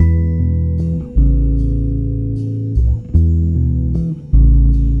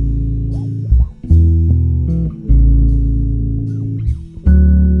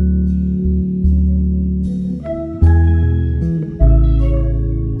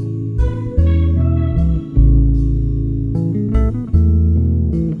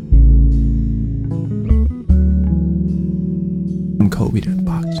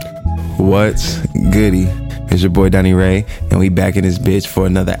What's goody? It's your boy Donnie Ray, and we back in this bitch for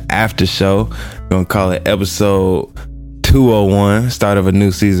another after show. We're gonna call it episode 201, start of a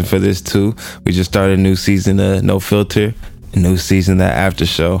new season for this too. We just started a new season of No Filter, a new season of the after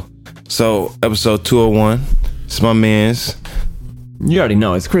show. So episode 201, it's my man's. You already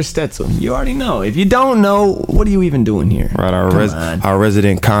know, it's Chris Stetzel. You already know. If you don't know, what are you even doing here? Right, our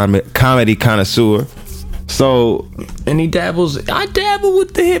resident comedy connoisseur. So, and I dabble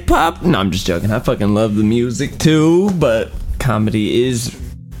with the hip hop. No, I'm just joking. I fucking love the music too, but comedy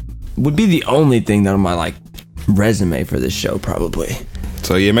would be the only thing that on my resume for this show probably.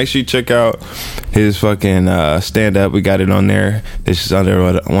 So yeah, make sure you check out his fucking stand up. We got it on there. It's just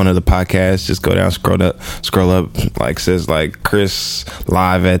under one of the podcasts. Just go down, scroll up, says Chris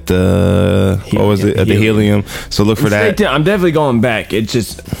live at the the Helium. So look for that. I'm definitely going back. It's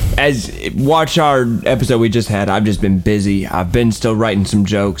just watch our episode we just had. I've just been busy. I've been still writing some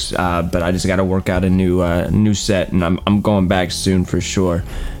jokes, but I just got to work out a new set, and I'm going back soon for sure.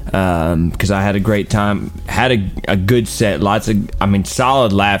 Because I had a great time, had a good set,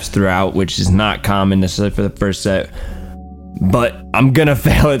 solid laughs throughout, which is not common necessarily for the first set, but I'm gonna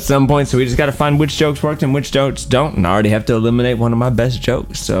fail at some point, so we just gotta find which jokes worked and which jokes don't, and I already have to eliminate one of my best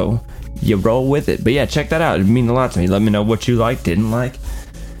jokes, so you roll with it. But yeah, check that out. It means a lot to me. Let me know what you like, didn't like.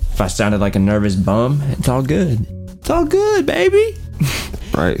 If I sounded like a nervous bum, it's all good. It's all good, baby.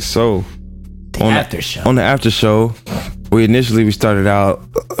 Right, so on the after show, we started out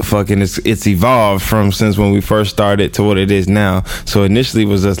fucking it's evolved from since when we first started to what it is now. So initially it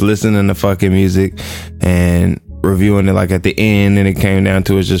was us listening to fucking music and reviewing it at the end, and it came down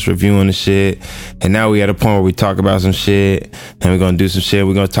to us just reviewing the shit. And now we at a point where we talk about some shit and we're gonna do some shit.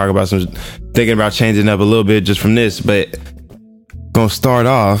 We're gonna talk about thinking about changing up a little bit just from this, but gonna start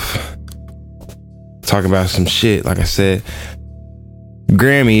off talking about some shit. Like I said,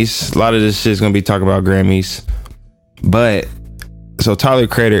 Grammys. A lot of this shit's gonna be talking about Grammys. But so Tyler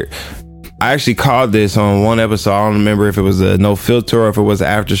Creator, I actually called this on one episode. I don't remember if it was a No Filter or if it was an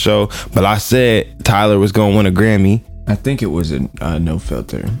after show, but I said Tyler was gonna win a Grammy. I think it was a No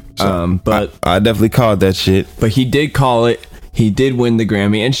Filter. So but I definitely called that shit. But he did call it. He did win the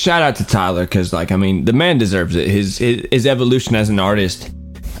Grammy, and shout out to Tyler, because the man deserves it. His evolution as an artist,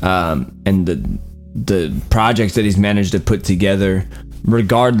 and the projects that he's managed to put together,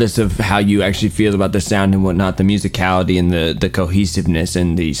 regardless of how you actually feel about the sound and whatnot, the musicality and the cohesiveness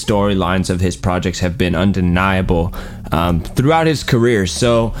and the storylines of his projects have been undeniable throughout his career.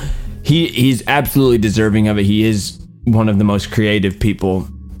 So he's absolutely deserving of it. He is one of the most creative people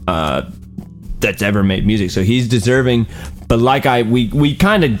that's ever made music. So he's deserving. But we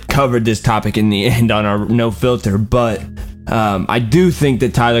kind of covered this topic in the end on our No Filter, but I do think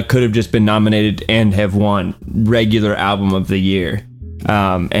that Tyler could have just been nominated and have won regular album of the year.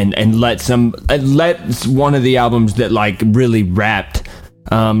 And let one of the albums that really rapped,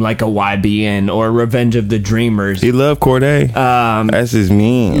 like a YBN or Revenge of the Dreamers. He loved Corday. That's his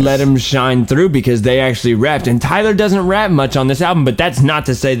mean. Let him shine through, because they actually rapped. And Tyler doesn't rap much on this album, but that's not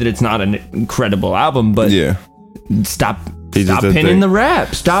to say that it's not an incredible album. But yeah, stop pinning the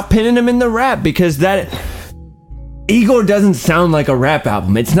rap. Stop pinning him in the rap, because that Igor doesn't sound like a rap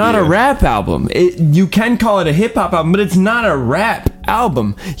album. It's not a rap album. You can call it a hip-hop album, but it's not a rap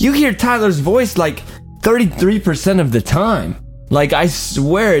album. You hear Tyler's voice 33% of the time. I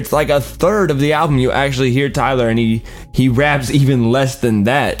swear it's a third of the album you actually hear Tyler, and he raps even less than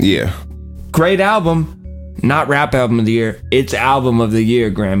that. Yeah. Great album. Not rap album of the year. It's album of the year,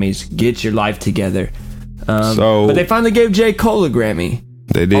 Grammys. Get your life together. But they finally gave J. Cole a Grammy.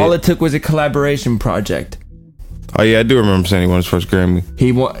 They did. All it took was a collaboration project. Oh yeah, I do remember saying he won his first Grammy.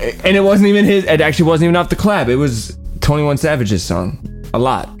 He won, and it wasn't even his. It actually wasn't even off the collab. It was 21 Savage's song, A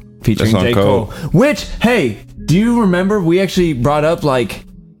Lot, featuring J. Cole. Which, hey, do you remember we actually brought up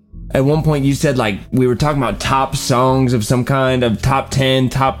at one point you said we were talking about top songs of some kind, of top 10,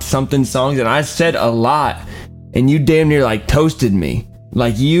 top something songs, and I said A Lot, and you damn near toasted me.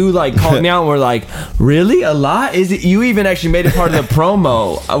 You called me out and were really? A Lot? Is it? You even actually made it part of the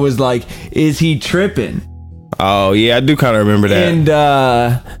promo. I was is he tripping? Oh yeah, I do kind of remember that.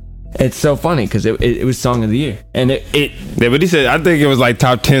 And it's so funny because it was song of the year, and yeah, but he said I think it was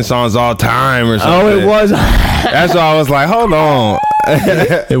top 10 songs all time or something. Oh, it was. That's why I was hold on.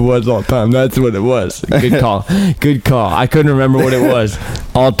 It was all time. That's what it was. Good call. Good call. I couldn't remember what it was.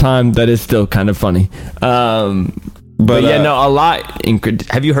 All time. That is still kind of funny. But yeah, no, A Lot.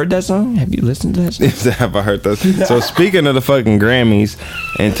 Have you heard that song? Have you listened to that song? Have I heard that? So speaking of the fucking Grammys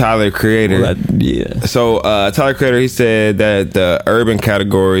and Tyler Creator, yeah. So Tyler Creator, he said that the urban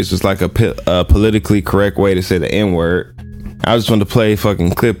categories was a politically correct way to say the N-word. I just wanted to play a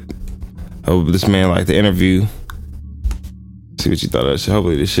fucking clip of this man, like the interview. See what you thought of that shit.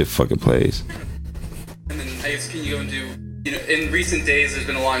 Hopefully this shit fucking plays. And then I guess can you go into, in recent days there's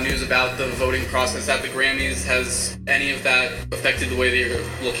been a lot of news about the voting process at the Grammys. Has any of that affected the way that you're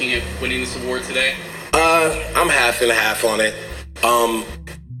looking at winning this award today? I'm half and half on it.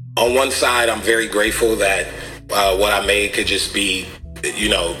 On one side, I'm very grateful that what I made could just be,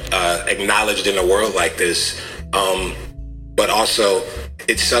 acknowledged in the world like this. But also,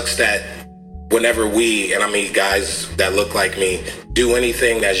 it sucks that whenever we, and I mean guys that look like me, do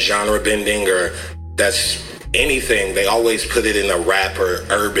anything that's genre bending or that's anything, they always put it in a rap or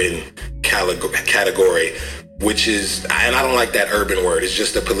urban category, which is, and I don't like that urban word. It's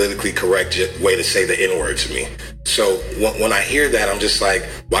just a politically correct way to say the N-word to me. So when I hear that, I'm just like,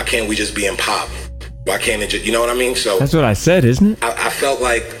 why can't we just be in pop? Why can't it just, you know what I mean? So that's what I said, isn't it? I felt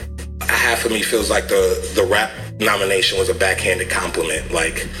like half of me feels like the rap nomination was a backhanded compliment.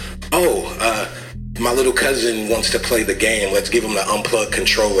 Like, my little cousin wants to play the game. Let's give him the unplugged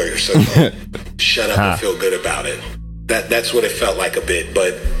controller so shut up and feel good about it. That's what it felt like a bit.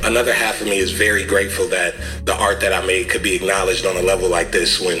 But another half of me is very grateful that the art that I made could be acknowledged on a level like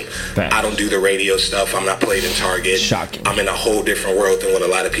this when I don't do the radio stuff. I'm not played in Target. Shocking. I'm in a whole different world than what a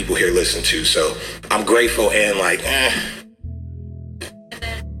lot of people here listen to. So I'm grateful and like,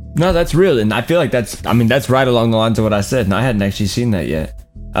 No, that's real. And I feel like that's right along the lines of what I said. And I hadn't actually seen that yet.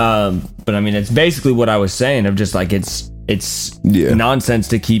 But I mean, it's basically what I was saying of just like, it's nonsense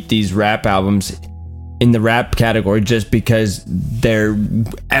to keep these rap albums in the rap category just because they're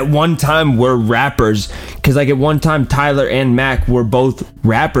at one time were rappers, because like at one time Tyler and Mac were both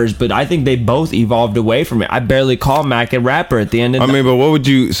rappers, but I think they both evolved away from it. I barely call Mac a rapper at the end of but what would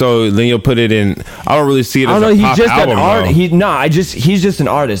you, so then you'll put it in, I don't really see it as a pop he's just album, an artist. He's just an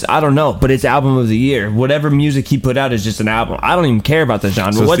artist. I don't know, but it's album of the year. Whatever music he put out is just an album. I don't even care about the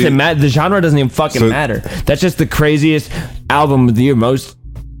genre. So What's it matter? The genre doesn't even fucking matter. That's just the craziest album of the year.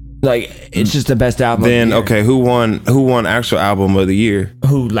 It's just the best album. Then of the year. okay, who won actual album of the year?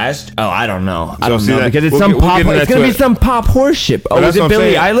 Who last? Oh, I don't know. I don't see know that- because it's we'll some get- we'll pop. get into It's that gonna to be it. some pop horseshit. Oh, But is that's it what I'm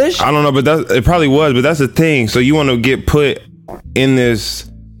Billie saying. Eilish? I don't know, but it probably was. But that's the thing. So you want to get put in this.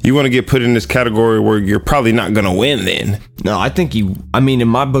 You want to get put in this category where you're probably not gonna win. Then No, I think he. I mean, in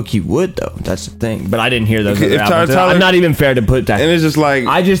my book, he would though. That's the thing. But I didn't hear those. If Other albums. Tyler- I'm not even fair to put that. and it's just like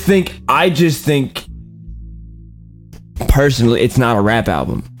I just think. Personally, it's not a rap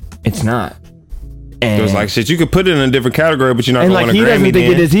album. It's not. And, it was like shit. You could put it in a different category, but you're not and going like to he win a doesn't Grammy.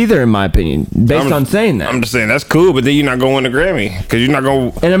 think Then. it is either, in my opinion, based on saying that. I'm just saying that's cool, but then you're not going to win a Grammy because you're not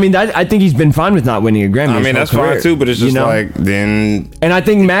going. And I mean, I think he's been fine with not winning a Grammy. I his mean, whole that's fine career, too, but it's just you know? like then. And I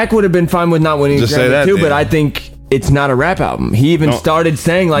think Mac would have been fine with not winning Just a say Grammy that too. then. But I think it's not a rap album. He even started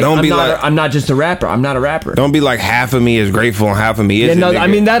saying like, don't be I'm not just a rapper. I'm not a rapper. Don't be like half of me is grateful and half of me isn't. No, nigga. I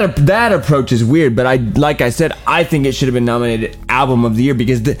mean that approach is weird, but like I said, I think it should have been nominated album of the year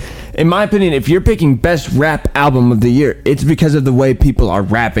because, in my opinion, if you're picking best rap album of the year, it's because of the way people are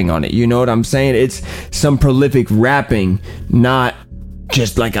rapping on it. You know what I'm saying? It's some prolific rapping, not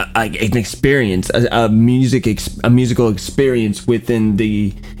just like an experience, a musical experience within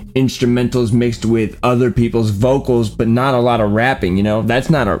the instrumentals mixed with other people's vocals, but not a lot of rapping. You know,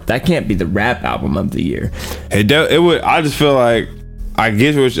 that can't be the rap album of the year. It would. I just feel like I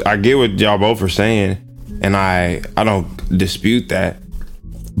get what y'all both are saying, and I don't dispute that,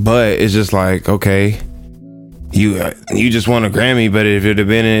 but it's just like, okay, you just won a Grammy, but if it had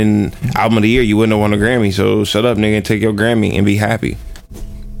been in album of the year, you wouldn't have won a Grammy. So shut up, nigga, and take your Grammy and be happy.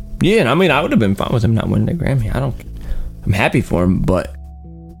 Yeah, and I mean, I would have been fine with him not winning a Grammy. I'm happy for him, but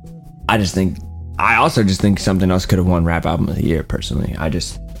I also just think something else could have won rap album of the year. Personally, I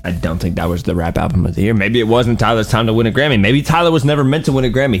don't think that was the rap album of the year. Maybe it wasn't Tyler's time to win a Grammy. Maybe Tyler was never meant to win a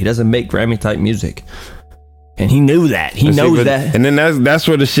Grammy. He doesn't make Grammy type music. And he knew that. He knows that. And then that's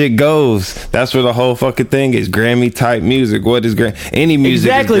where the shit goes. That's where the whole fucking thing is. Grammy type music. What is Grammy? Any music.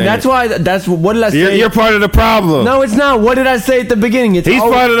 Exactly. Is Grammy. What did I say? You're part of the problem. No, it's not. What did I say at the beginning? He's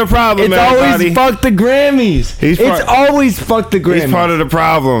part of the problem. It's always fuck the Grammys. It's always fuck the Grammys. He's part of the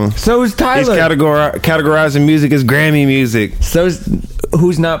problem. So is Tyler. He's categorizing music as Grammy music. So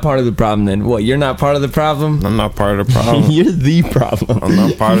who's not part of the problem then? What? You're not part of the problem? I'm not part of the problem. You're the problem. I'm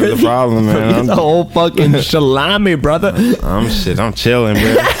not part of the problem, man. You're the whole fucking salami, brother. I'm chilling,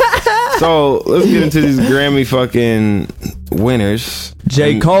 bro. So let's get into these Grammy fucking winners.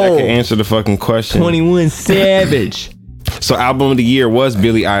 J. Cole. I can answer the fucking question. 21 Savage. So album of the year was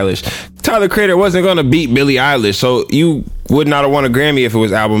Billie Eilish. Tyler Creator wasn't gonna beat Billie Eilish, so you would not have won a Grammy if it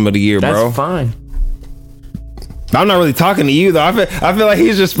was album of the year, bro. That's fine. I'm not really talking to you though. I feel like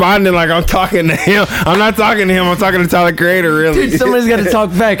he's responding like I'm talking to him. I'm not talking to him. I'm talking to Tyler Creator. Really, dude. Somebody's got to talk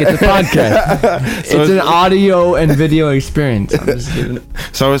back. It's a podcast. It's an audio and video experience. I'm just giving it.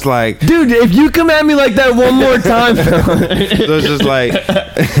 So it's like, dude, if you come at me like that one more time, so it's just like,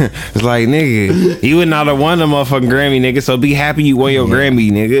 it's like, nigga, you would not have won the motherfucking Grammy, nigga. So be happy you won your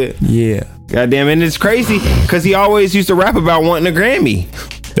Grammy, nigga. Yeah. Goddamn, and it's crazy because he always used to rap about wanting a Grammy.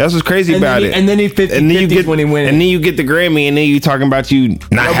 That's what's crazy about it. And then he 50-50 when he wins. And then you get the Grammy, and then you talking about you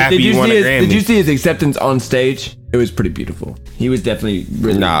not happy you won a Grammy. Did you see his acceptance on stage? It was pretty beautiful. He was definitely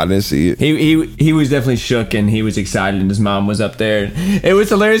really. Nah, I didn't see it. He was definitely shook and he was excited, and his mom was up there. It was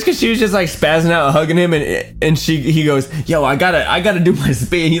hilarious because she was just like spazzing out, hugging him, and he goes, "Yo, I gotta do my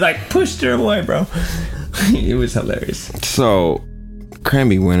speed." And he like pushed her away, bro. It was hilarious. So,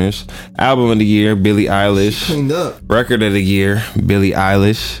 Grammy winners: album of the year, Billie Eilish. Cleaned up. Record of the year, Billie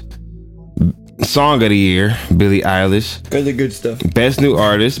Eilish. Song of the year, Billie Eilish. Got the good stuff. Best new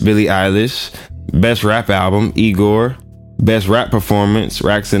artist, Billie Eilish. Best rap album, Igor. Best rap performance,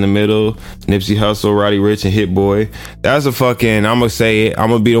 Racks in the Middle, Nipsey Hussle, Roddy Ricch, and Hit Boy. That's a fucking, I'm gonna say it, I'm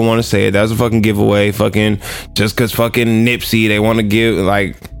gonna be the one to say it. That's a fucking giveaway. Fucking, just cause fucking Nipsey, they wanna give,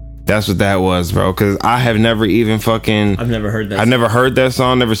 like, that's what that was, bro. Cause I have never even fucking, I've never heard that. I never heard that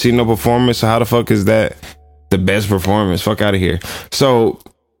song, never seen no performance. So how the fuck is that the best performance? Fuck out of here. So,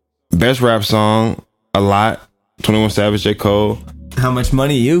 best rap song, A Lot, 21 Savage, J. Cole. How much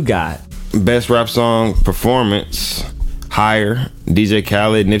money you got? Best rap song performance, Higher, DJ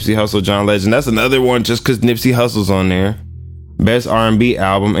Khaled, Nipsey Hussle, John Legend. That's another one just because Nipsey Hussle's on there. Best R&B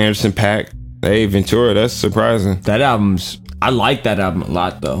album, Anderson .Paak. Hey, Ventura, that's surprising. I like that album a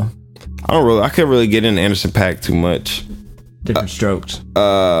lot though. I can't really get into Anderson .Paak too much. Different strokes.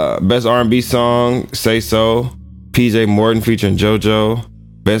 Best R&B song, Say So, PJ Morton featuring JoJo.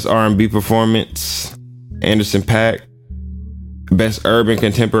 Best R&B performance, Anderson .Paak. Best urban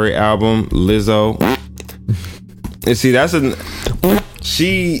contemporary album, Lizzo. And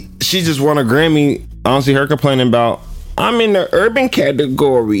see, she just won a Grammy. I don't see her complaining about, I'm in the urban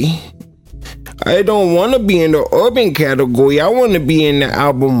category. I don't want to be in the urban category. I want to be in the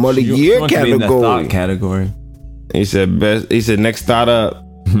album of the year category. In the thought category. He said next thought up.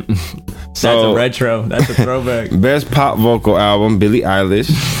 That's a retro. That's a throwback. Best pop vocal album, Billie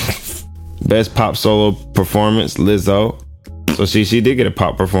Eilish. Best pop solo performance, Lizzo. So she did get a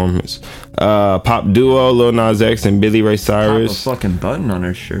pop performance. Pop duo, Lil Nas X and Billy Ray Cyrus. Pop a fucking button on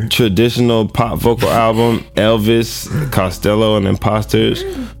her shirt. Traditional pop vocal album, Elvis, Costello and Imposters.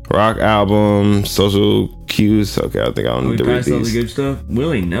 Rock album, Social Cues. Okay, I think I don't need to read all the these. good stuff.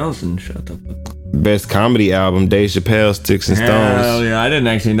 Willie Nelson, shut the fuck up. Best comedy album, Dave Chappelle, Sticks and Stones. Hell yeah, I didn't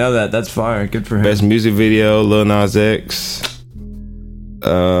actually know that. That's fire. Good for him. Best music video, Lil Nas X.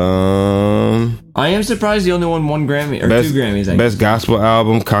 I am surprised he only won one Grammy or two Grammys. Best gospel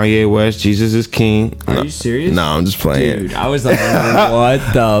album, Kanye West, Jesus is King. Are you serious? No, I'm just playing. Dude, I was like, what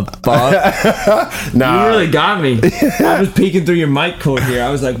the fuck? Nah. You really got me. I was peeking through your mic cord here. I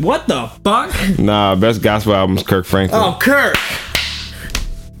was like, what the fuck? Nah, best gospel album is Kirk Franklin. Oh, Kirk.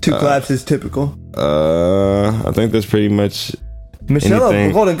 2 claps is typical. I think that's pretty much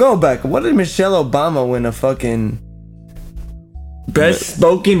anything. Hold on, go back. What did Michelle Obama win a fucking best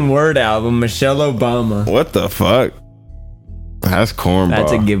spoken word album? Michelle Obama. What the fuck? That's cornball.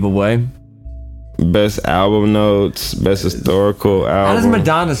 That's a giveaway. Best album notes, best historical album. How does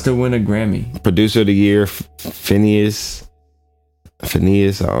Madonna still win a Grammy? Producer of the year, Phineas, I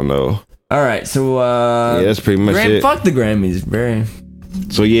don't know. All right, so yeah, that's pretty much it. Fuck the Grammys, very.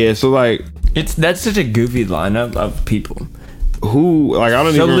 So yeah, so like that's such a goofy lineup of people. Who like I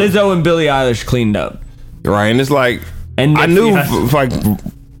don't so even. So Lizzo and Billie Eilish cleaned up, right? And it's like and I knew like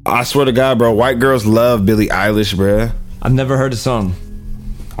I swear to God, bro, white girls love Billie Eilish, bro. I've never heard a song.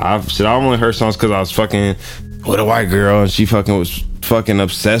 I only heard songs because I was fucking with a white girl and she fucking was fucking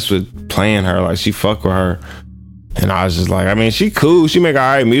obsessed with playing her. Like she fucked with her. And I was just like, I mean, she cool. She make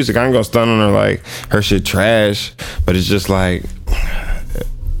alright music. I ain't gonna stun on her like her shit trash. But it's just like,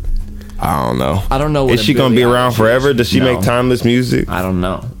 I don't know. I don't know. Is she gonna be around forever? Does she make timeless music? I don't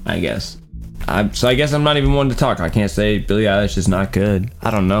know. I guess. So I guess I'm not even one to talk. I can't say Billie Eilish is not good.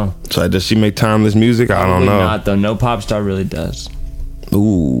 I don't know. So does she make timeless music? I don't know. Not though. No pop star really does.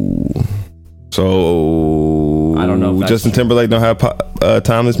 Ooh. So I don't know. If Justin Timberlake don't have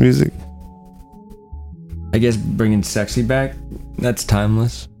timeless music. I guess bringing Sexy back, that's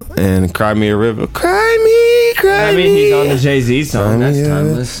timeless. And Cry Me a River. Cry me. I mean, he's on the Jay-Z song. That's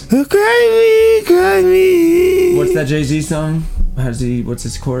timeless. Cry me. What's that Jay-Z song? What's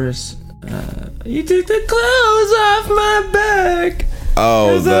his chorus? You took the clothes off my back.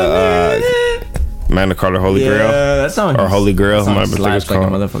 Oh, Magna Carta Holy Yeah, Grail. that song. Or Holy Grail, That might song be think it's slaps like a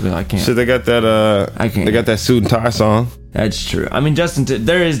called. motherfucker. I can't. Shit, they got that. I can't. They got that suit and tie song. That's true. I mean,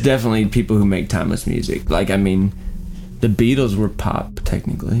 there is definitely people who make timeless music. Like, I mean, the Beatles were pop,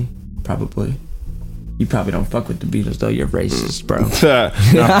 technically. Probably. You probably don't fuck with the Beatles, though. You're racist, bro.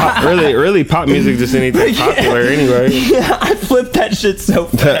 Really, pop music just anything popular anyway. Yeah, I flipped that shit so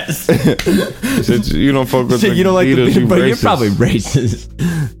fast. Since you don't fuck with Shit, the you don't like the Beatles, Beatles, but you're racist. probably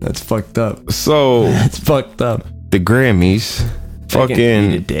racist. That's fucked up. So That's fucked up. the Grammys, Eat a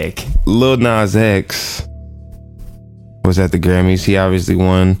fucking dick. Lil Nas X was at the Grammys. He obviously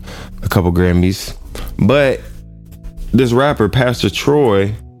won a couple Grammys, but this rapper Pastor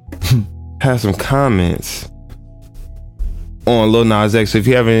Troy has some comments on Lil Nas X. So if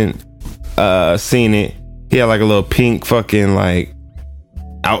you haven't seen it, he had like a little pink fucking like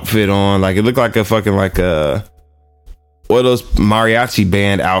outfit on. Like it looked like a fucking like a what are those mariachi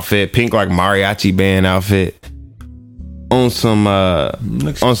band outfit, pink like mariachi band outfit on some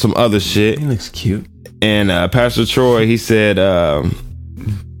on some other shit. He looks cute. And Pastor Troy, he said,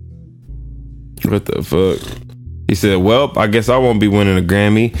 what the fuck? He said, well, I guess I won't be winning a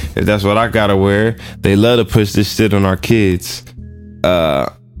Grammy if that's what I gotta wear. They love to push this shit on our kids.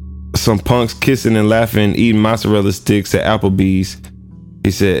 Some punks kissing and laughing, eating mozzarella sticks at Applebee's.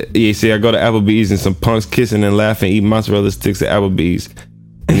 He said, I go to Applebee's and some punks kissing and laughing, eating mozzarella sticks at Applebee's.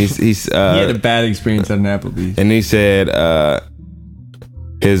 And he's He had a bad experience at an Applebee's. and he said,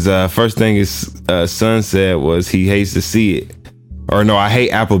 his first thing his son said was he hates to see it. Or no, I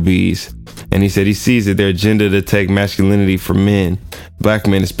hate Applebee's. And he said he sees it, their agenda to take masculinity from men, black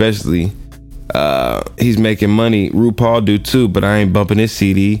men especially. He's making money. RuPaul do too, but I ain't bumping his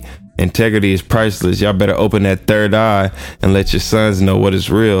CD. Integrity is priceless. Y'all better open that third eye and let your sons know what is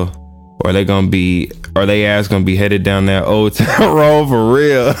real. Or they ass gonna be headed down that old town road for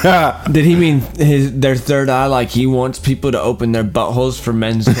real. Did he mean their third eye? Like he wants people to open their buttholes for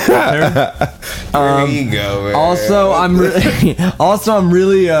men's culture? There you go, man. Also,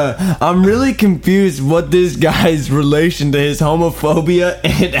 I'm really confused what this guy's relation to his homophobia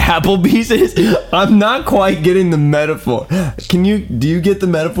and Applebee's is. I'm not quite getting the metaphor. Do you get the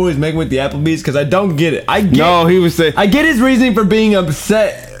metaphor he's making with the Applebee's? Because I don't get it. He was saying I get his reasoning for being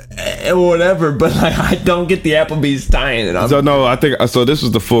upset or whatever, but like I don't get the Applebee's tying it. So no, I think so. This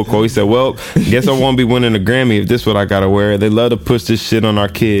was the full quote. He said, "Well, guess I won't be winning a Grammy if this what I gotta wear. They love to push this shit on our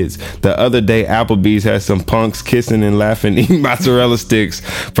kids. The other day, Applebee's had some punks kissing and laughing, eating mozzarella sticks.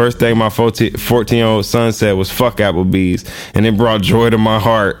 First thing my 14-year-old son said was fuck Applebee's, and it brought joy to my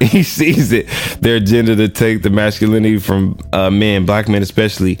heart. He sees it. Their agenda to take the masculinity from men, black men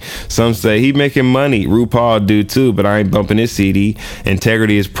especially. Some say he making money. RuPaul do too, but I ain't bumping his CD.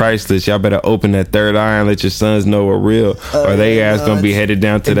 Integrity is priceless. Y'all better open that third eye and let your sons know we're real, or they ass gonna be headed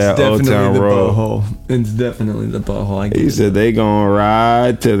down to that old town road." It's definitely the butthole. He said they gonna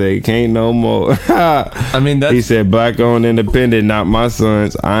ride till they can't no more. I mean, that's He said black owned independent, not my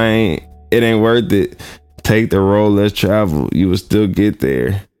sons. It ain't worth it. Take the road, let's travel. You will still get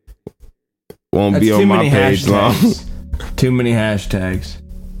there. Won't be on my page long. Too many hashtags.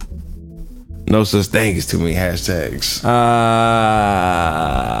 No such thing as too many hashtags. No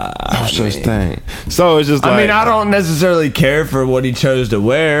such thing. So it's just like, I mean, I don't necessarily care for what he chose to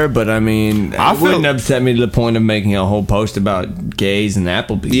wear, but I mean, it wouldn't upset me to the point of making a whole post about gays and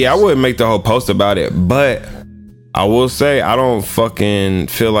Applebee's. Yeah, I wouldn't make the whole post about it, but I will say I don't fucking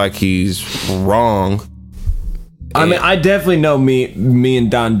feel like he's wrong. I mean, I definitely know me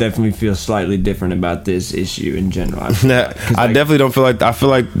and Don definitely feel slightly different about this issue in general. I definitely don't feel like I feel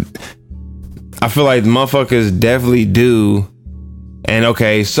like motherfuckers definitely do. And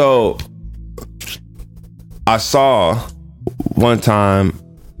okay, so I saw one time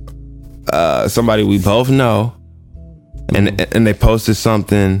somebody we both know, and they posted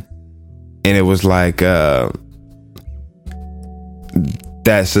something, and it was like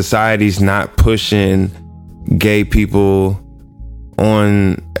that society's not pushing gay people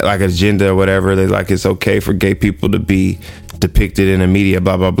on like agenda or whatever. They like it's okay for gay people to be depicted in the media,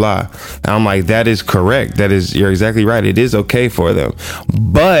 blah blah blah. And I'm like, that is correct. You're exactly right. It is okay for them,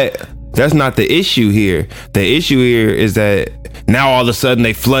 but that's not the issue here. The issue here is that now all of a sudden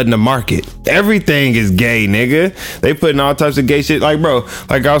they flooding the market. Everything is gay, nigga. They putting all types of gay shit. Like, bro,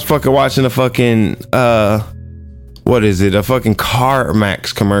 like I was fucking watching the fucking what is it? A fucking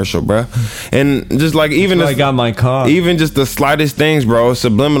CarMax commercial, bro. And just like even I got my car. even just the slightest things, bro,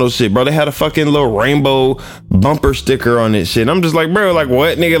 subliminal shit, bro. They had a fucking little rainbow bumper sticker on it, shit. And I'm just like, bro, like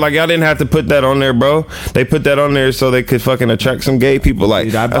what, nigga? Like y'all didn't have to put that on there, bro. They put that on there so they could fucking attract some gay people. Like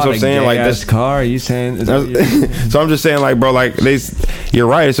Dude, I that's bought what I'm saying. Like this this. car. Are you saying? Is that what you're saying? So I'm just saying, like, bro, like you're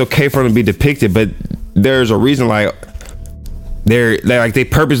right. It's okay for them to be depicted, but there's a reason, like. They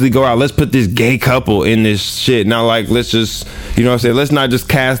purposely go out, let's put this gay couple in this shit. Not like, let's just, you know what I'm saying, let's not just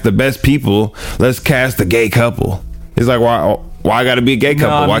cast the best people, let's cast the gay couple. It's like, why gotta be a gay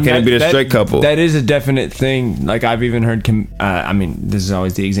couple? Why can't it be the straight couple? That is a definite thing. Like I've even heard I mean, this is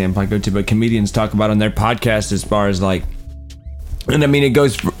always the example I go to, but comedians talk about on their podcast as far as like, and I mean it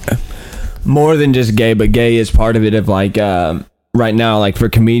goes for more than just gay, but gay is part of it. Of like right now, like for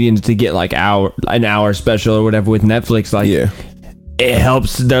comedians to get like an hour special or whatever with Netflix, like it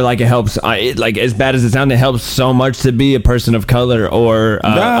helps. They're like, it helps. Like as bad as it sounds, it helps so much to be a person of color or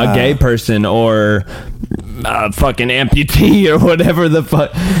a gay person or a fucking amputee or whatever the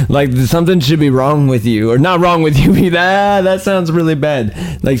fuck. Like something should be wrong with you, or not wrong with you. That sounds really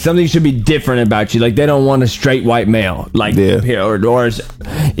bad. Like something should be different about you. Like they don't want a straight white male. Like or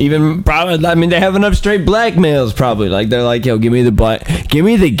even probably. I mean, they have enough straight black males probably. Like they're like, yo, give me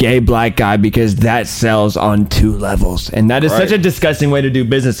the gay black guy because that sells on 2 levels, and that is such a disgusting way to do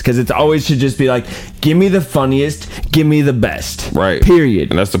business because it's always should just be like, give me the funniest, give me the best, right?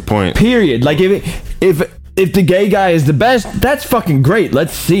 Period. And that's the point. Period. Like if the gay guy is the best, that's fucking great.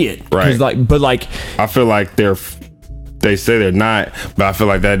 Let's see it. Right. But I feel like they say they're not, but I feel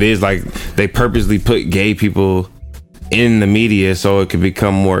like that is like they purposely put gay people in the media so it could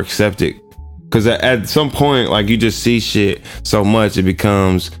become more accepted. Because at some point, like you just see shit so much, you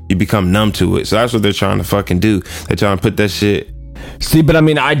become numb to it. So that's what they're trying to fucking do. They're trying to put that shit. See, but I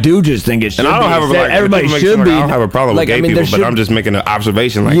mean, I do just think it should. And I don't be. have a like, everybody should be. I don't have a problem with gay people, but I'm just making an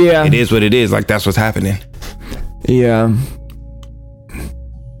observation. Like, it is what it is. Like that's what's happening. Yeah.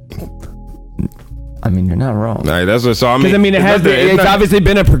 I mean, you're not wrong. Right, that's what. So I mean, because I mean, it's obviously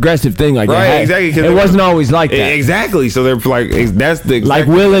been a progressive thing. Like, right, exactly. It wasn't always like that. Exactly. So they're like, that's the like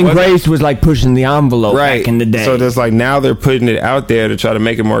Will and Grace was like pushing the envelope back in the day. So that's like now they're putting it out there to try to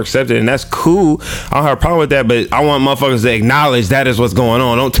make it more accepted, and that's cool. I don't have a problem with that, but I want motherfuckers to acknowledge that is what's going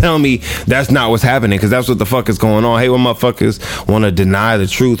on. Don't tell me that's not what's happening, because that's what the fuck is going on. Hey, when motherfuckers want to deny the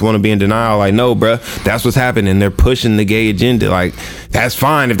truth, want to be in denial, like, no, bruh, that's what's happening. They're pushing the gay agenda. Like, that's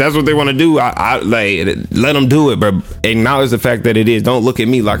fine if that's what they want to do. I like let them do it, but acknowledge the fact that it is. Don't look at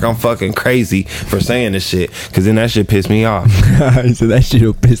me like I'm fucking crazy for saying this shit, because then that shit piss me off. So that shit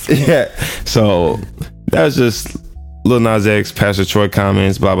will piss me off. Yeah. So that's just Lil Nas X, Pastor Troy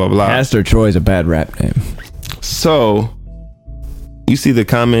comments, blah blah blah. Pastor Troy's a bad rap name. So you see the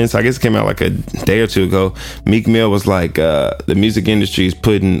comments, I guess it came out like a day or two ago. Meek Mill was like, the music industry is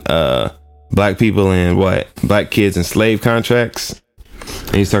putting black people in black kids in slave contracts.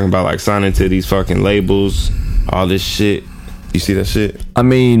 And he's talking about like signing to these fucking labels, all this shit. You see that shit? I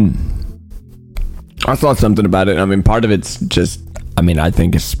mean, I saw something about it. I mean, part of it's just, I mean, I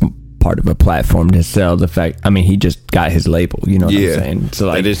think it's part of a platform to sell the fact. I mean, he just got his label, you know what I'm saying? So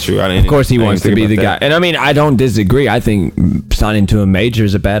like, that is true. Of course he wants to be the guy. And I mean, I don't disagree. I think signing to a major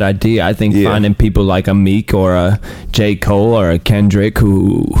is a bad idea. I think finding people like a Meek or a J. Cole or a Kendrick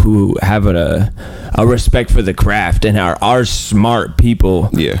who have a respect for the craft and are smart people.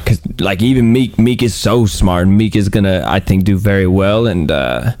 Yeah. Because like even Meek is so smart. Meek is gonna, I think, do very well. And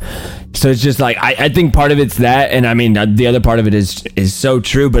so it's just like, I think part of it's that, and I mean the other part of it is so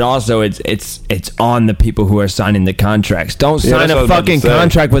true, but also it's on the people who are signing the contracts. Don't sign a fucking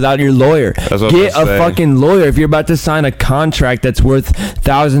contract without your lawyer. Get a fucking lawyer. If you're about to sign a contract that's worth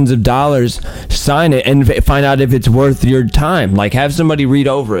thousands of dollars, sign it and find out if it's worth your time. Like, have somebody read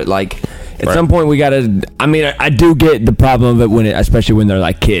over it. Like, at some point we gotta, I mean, I do get the problem of it especially when they're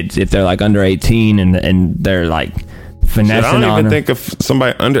like kids. If they're like under 18 and they're like finessing on. I don't even think if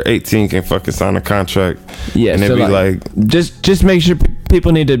somebody under 18 can fucking sign a contract. Yeah, and so be like just make sure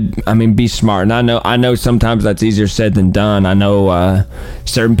people need to, I mean, be smart. And I know sometimes that's easier said than done. I know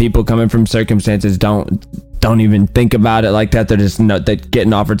certain people coming from circumstances don't even think about it like that. They're just they're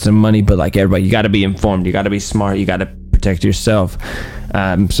getting offered some money, but like everybody, you got to be informed. You got to be smart. You got to protect yourself.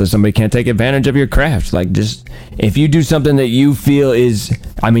 So somebody can't take advantage of your craft. Like, just if you do something that you feel is,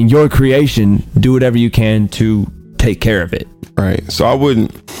 I mean, your creation, do whatever you can to take care of it. Right. So I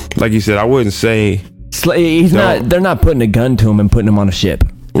wouldn't, like you said, I wouldn't say they're not putting a gun to him and putting him on a ship.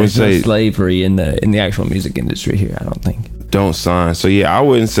 There's no say slavery in the actual music industry here, I don't think. Don't sign. So yeah, I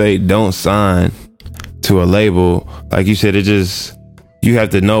wouldn't say don't sign to a label. Like you said, it just, you have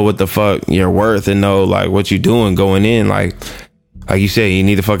to know what the fuck you're worth and know like what you're doing going in. Like you said, you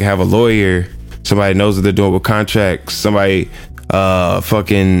need to fucking have a lawyer, somebody knows what they're doing with contracts, somebody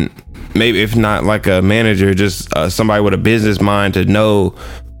fucking, maybe if not like a manager, just somebody with a business mind to know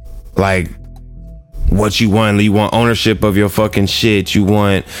like what you want. You want ownership of your fucking shit. You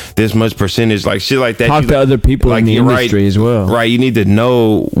want this much percentage, like shit like that. Talk to other people like, in the industry as well. Right. You need to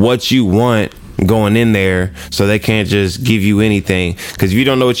know what you want going in there so they can't just give you anything. Because if you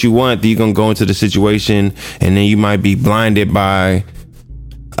don't know what you want, then you're going to go into the situation and then you might be blinded by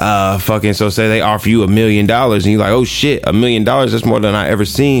fucking, so say they offer you $1 million and you're like, oh shit, $1 million, that's more than I ever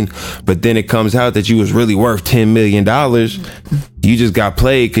seen. But then it comes out that you was really worth $10 million. You just got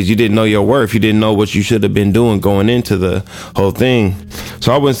played because you didn't know your worth. You didn't know what you should have been doing going into the whole thing.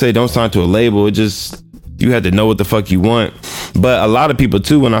 So I wouldn't say don't sign to a label. It just, you had to know what the fuck you want. But a lot of people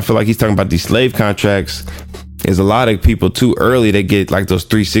too, when I feel like he's talking about these slave contracts, is a lot of people too early they get like those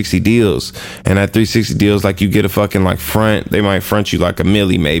 360 deals, and at 360 deals, like you get a fucking like front, they might front you like $1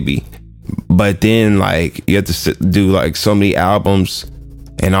 million maybe, but then like you have to do like so many albums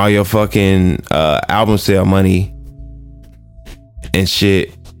and all your fucking album sale money and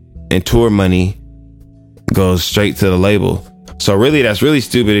shit and tour money goes straight to the label. So really, that's really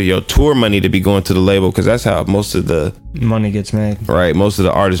stupid of your tour money to be going to the label, because that's how most of the money gets made. Right. Most of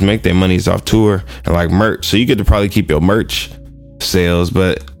the artists make their money is off tour and like merch. So you get to probably keep your merch sales,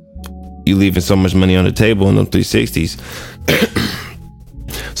 but you leaving so much money on the table in them 360s.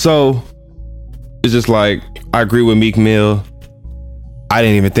 So it's just like, I agree with Meek Mill. I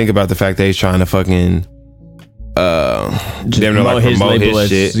didn't even think about the fact that he's trying to fucking promote his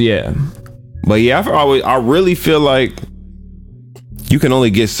shit. Yeah. But yeah, I really feel like you can only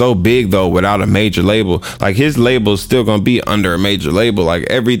get so big though without a major label. Like his label is still gonna be under a major label. Like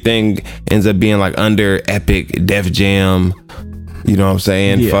everything ends up being like under Epic, Def Jam, you know what I'm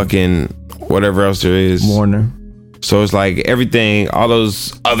saying? Yeah. Fucking whatever else there is. Warner. So it's like everything, all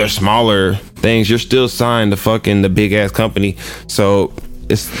those other smaller things, you're still signed to fucking the big ass company. So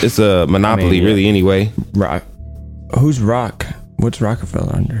it's a monopoly, yeah. Really anyway. Rock. Who's Rock? What's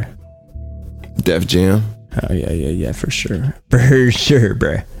Rockefeller under? Def Jam. Oh yeah, for sure,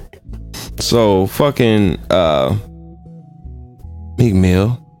 bruh. So fucking Meek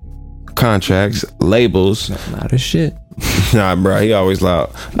Mill, contracts, labels, loud as shit. Nah, bro, he always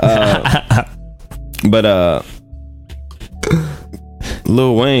loud. But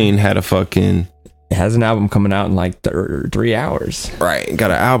Lil Wayne had a fucking has an album coming out in like 3 hours. Right,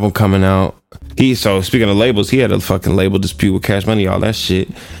 got an album coming out. So speaking of labels, he had a fucking label dispute with Cash Money, all that shit.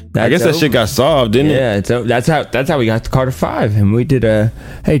 I guess that shit got solved, didn't it? Yeah, that's how we got to Carter 5, and we did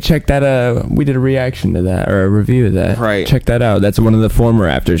check that. We did a reaction to that or a review of that. Right, check that out. That's one of the former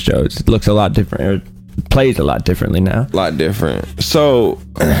after shows. It looks a lot different. It plays a lot differently now. A lot different. So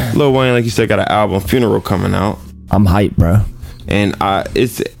Lil Wayne, like you said, got an album, Funeral, coming out. I'm hyped, bro. And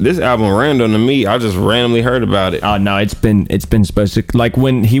this album random to me. I just randomly heard about it. Oh no, it's been supposed to, like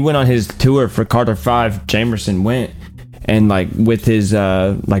when he went on his tour for Carter 5, Jamerson went and like with his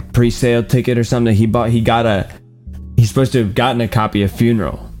like pre-sale ticket or something he's supposed to have gotten a copy of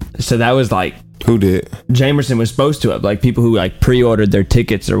Funeral. So that was like, who did? Jamerson was supposed to have, like people who like pre-ordered their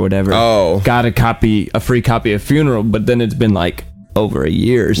tickets or whatever. Oh, got a free copy of Funeral, but then it's been like over a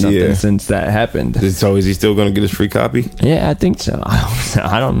year or something since that happened. So is he still gonna get his free copy? Yeah, I think so.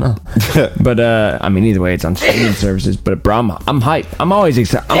 I don't know. But I mean, either way, it's on streaming services. But bro, I'm hyped. I'm always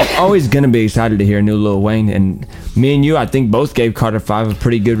excited. I'm always gonna be excited to hear a new Lil Wayne. And me and you, I think both gave Carter 5 a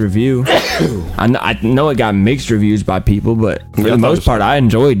pretty good review. I know it got mixed reviews by people, but for the most part, I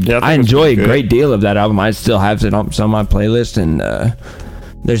enjoyed. I enjoy a great deal of that album. I still have it on my playlist, and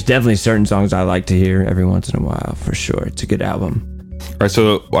there's definitely certain songs I like to hear every once in a while. For sure, it's a good album. Right,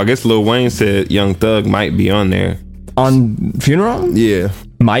 so I guess Lil Wayne said Young Thug might be on there. On Funeral? Yeah.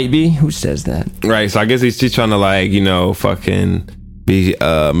 Might be? Who says that? Right, so I guess he's just trying to like, you know, fucking be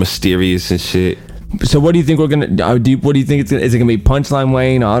mysterious and shit. So what do you think we're gonna what do you think is it gonna be Punchline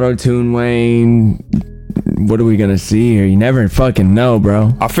Wayne, Auto-Tune Wayne? What are we gonna see here? You never fucking know,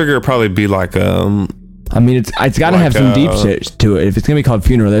 bro. I figure it'd probably be like I mean, it's gotta have some deep shit to it. If it's gonna be called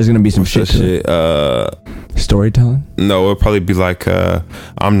Funeral, there's gonna be some shit to it. Storytelling? No, it'll probably be like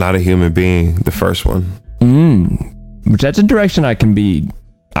I'm Not a Human Being, the first one. Which that's a direction I can be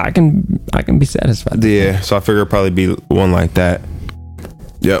satisfied with. Yeah, so I figure it'll probably be one like that.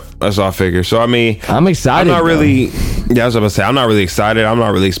 Yep, that's all I figure. So I mean, I'm excited. I'm not really Yeah, I was about to say, I'm not really excited. I'm not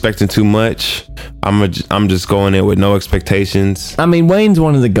really expecting too much. I'm just going in with no expectations. I mean, Wayne's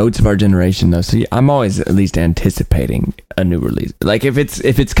one of the goats of our generation, though. So I'm always at least anticipating a new release. Like if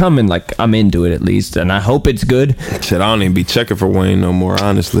it's coming, like I'm into it at least, and I hope it's good. Shit, I don't even be checking for Wayne no more,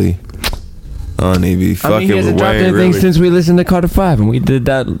 honestly. I don't even be fucking he hasn't with dropped Wayne, anything really. since we listened to Carter 5, and we did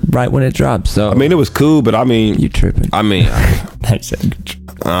that right when it dropped. So I mean, it was cool, but I mean, you tripping? I mean, That's it.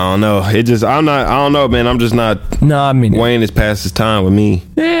 I don't know. I don't know, man. I'm just not. No, I mean, Wayne is past his time with me.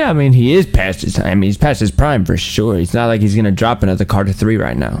 yeah, I mean, he is past his time. I mean, he's past his prime for sure. It's not like he's gonna drop another Carter 3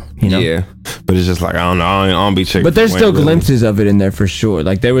 right now, you know? Yeah, but it's just like, I don't know. I don't be checking. But there's for still Wayne, really. glimpses of it in there for sure.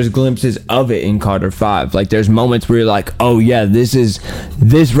 Like there was glimpses of it in Carter 5. Like there's moments where you're like, oh yeah,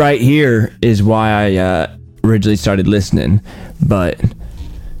 this right here is why I originally started listening. But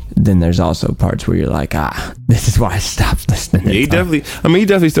then there's also parts where you're like, this is why I stopped listening. Yeah, he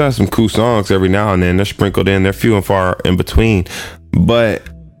definitely still has some cool songs every now and then. They're sprinkled in. They're few and far in between. But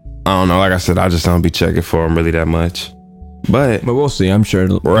I don't know. Like I said, I just don't be checking for them really that much. But we'll see. I'm sure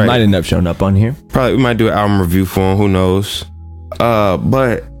it Right. might end up showing up on here. probably we might do an album review for him. Who knows?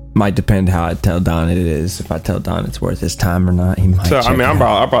 But Might depend how I tell Don it is. If I tell Don it's worth his time or not, he might. so I check mean, it out.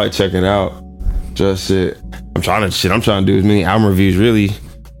 I'll probably check it out. Just shit. I'm trying to do as many album reviews. Really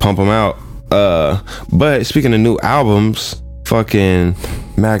pump them out. But speaking of new albums, fucking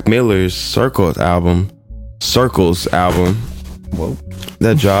Mac Miller's Circles album, Whoa.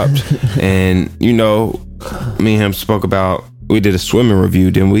 that dropped, and you know, me and him spoke about. We did a swimming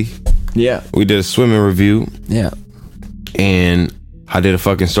review, didn't we? Yeah. We did a swimming review, Yeah. and I did a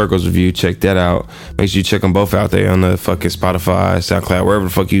fucking Circles review. Check that out. Make sure you check them both out there on the fucking Spotify, SoundCloud, wherever the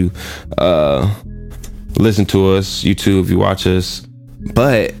fuck you listen to us, YouTube if you watch us.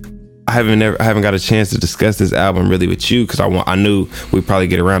 But I haven't got a chance to discuss this album really with you because I knew we'd probably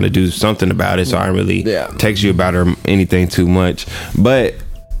get around to do something about it, so I didn't really text you about it or anything too much. But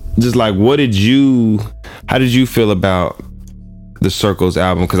just like, how did you feel about the Circles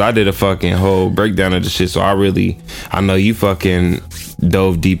album? Because I did a fucking whole breakdown of the shit, so I know you fucking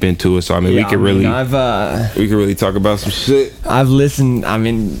dove deep into it. So I mean, we could really talk about some shit. I've listened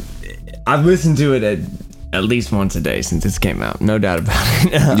to it at least once a day since this came out, no doubt about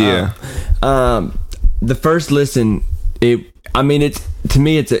it. Yeah. The first listen, to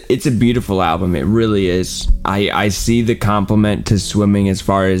me it's a beautiful album. It really is. I see the compliment to Swimming as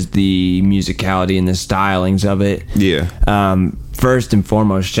far as the musicality and the stylings of it. Yeah. First and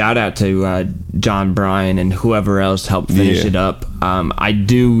foremost, shout out to John Bryan and whoever else helped finish it up. I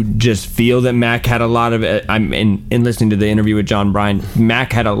do just feel that Mac had a lot of it. In listening to the interview with John Bryan,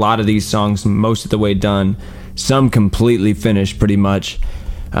 Mac had a lot of these songs most of the way done. Some completely finished, pretty much.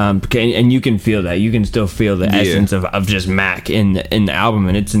 And you can feel that. You can still feel the essence of just Mac in the album,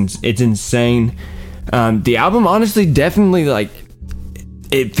 and it's insane. The album, honestly, definitely, like,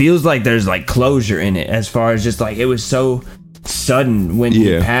 it feels like there's like closure in it, as far as just like it was so sudden when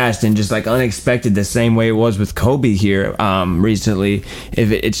he passed and just like unexpected, the same way it was with Kobe here recently.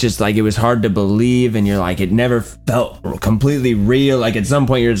 It's just like it was hard to believe, and you're like, it never felt completely real. Like at some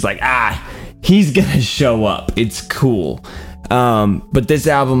point you're just like, he's gonna show up, it's cool. But this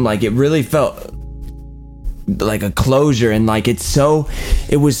album, like, it really felt like a closure, and like it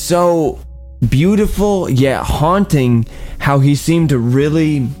was so beautiful yet haunting how he seemed to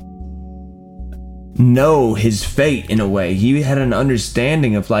really know his fate in a way. He had an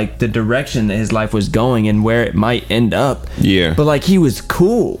understanding of like the direction that his life was going and where it might end up. Yeah. But like he was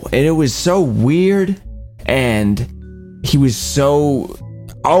cool, and it was so weird, and he was so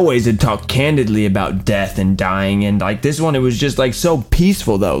always had talked candidly about death and dying, and like this one, it was just like so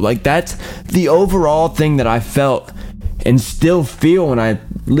peaceful though. Like that's the overall thing that I felt and still feel when I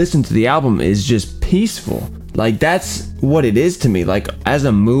listen to the album, is just peaceful. Like that's what it is to me. Like as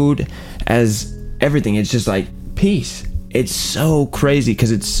a mood, as everything, it's just like peace. It's so crazy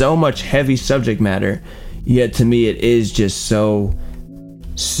because it's so much heavy subject matter, yet to me it is just so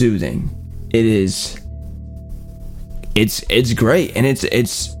soothing. It is. It's great, and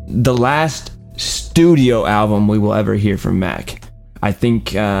it's the last studio album we will ever hear from Mac. I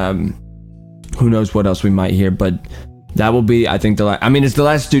think who knows what else we might hear, but that will be, I think, it's the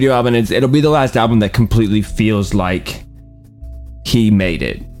last studio album. It'll be the last album that completely feels like he made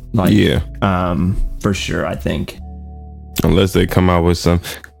it. Like, for sure, I think. Unless they come out with some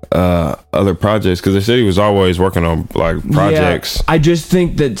other projects, because they said he was always working on like projects. Yeah, I just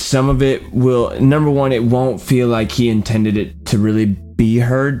think that some of it will, number one, it won't feel like he intended it to really be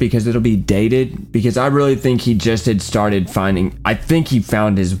heard, because it'll be dated, because I really think he just had started I think he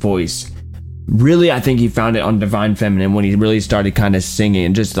found his voice really, I think he found it on Divine Feminine when he really started kind of singing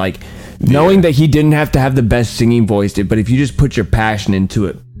and just like knowing that he didn't have to have the best singing voice, but if you just put your passion into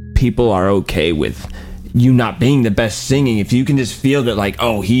it, people are okay with you not being the best singing. If you can just feel that, like,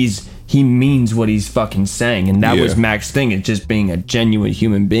 oh, he means what he's fucking saying. And that was Mac's thing. It's just being a genuine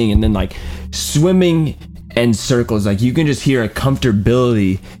human being. And then like Swimming and Circles, like you can just hear a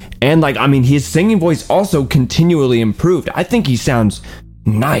comfortability. And like, I mean, his singing voice also continually improved. I think he sounds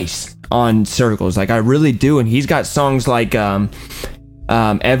nice on Circles. Like I really do. And he's got songs like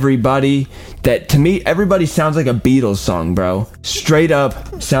Everybody, that to me, Everybody sounds like a Beatles song, bro. Straight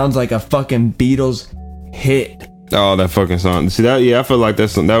up sounds like a fucking Beatles hit. Oh, that fucking song. See that? Yeah, I feel like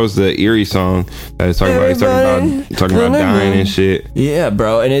that was the Eerie song that he's talking about. He's talking about dying and shit. Yeah,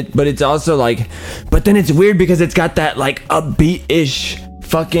 bro. But it's also like, but then it's weird because it's got that like upbeat-ish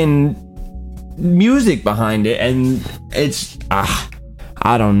fucking music behind it, and it's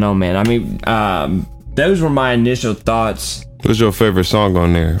I don't know, man. I mean, those were my initial thoughts. What's your favorite song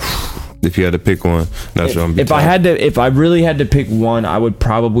on there? If you had to pick one, that's what I'm. If I really had to pick one, I would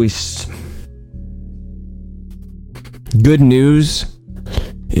probably. Good News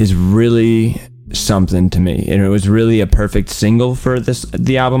is really something to me, and it was really a perfect single for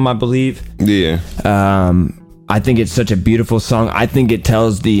the album, I believe. Yeah. I think it's such a beautiful song. I think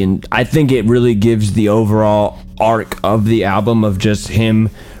it really gives the overall arc of the album of just him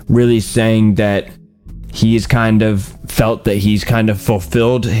really saying that he's kind of felt that he's kind of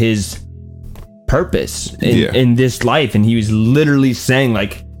fulfilled his purpose in this life, and he was literally saying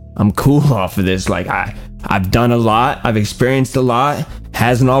like, I'm cool off of this. Like I've done a lot. I've experienced a lot.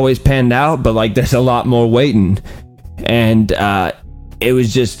 Hasn't always panned out, but like there's a lot more waiting. And it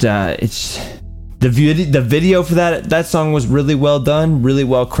was just it's the video for that song was really well done, really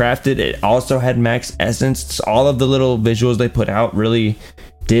well crafted. It also had Mac's essence. All of the little visuals they put out really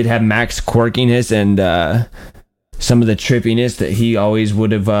did have Mac's quirkiness and some of the trippiness that he always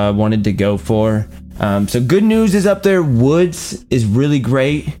would have wanted to go for. So Good News is up there. Woods is really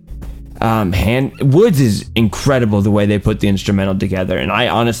great. Woods is incredible the way they put the instrumental together, and I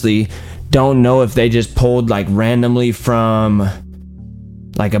honestly don't know if they just pulled like randomly from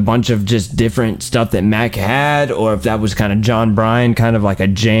like a bunch of just different stuff that Mac had, or if that was kind of John Bryan, kind of like a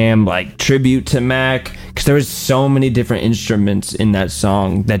jam, like tribute to Mac, because there was so many different instruments in that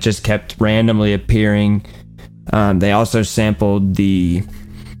song that just kept randomly appearing. They also sampled the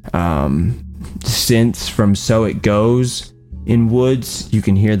synths from So It Goes in Woods. You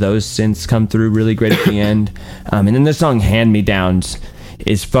can hear those synths come through really great at the end. And then the song Hand Me Downs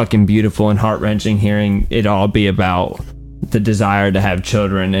is fucking beautiful and heart-wrenching, hearing it all be about the desire to have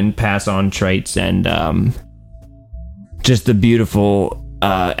children and pass on traits, and just the beautiful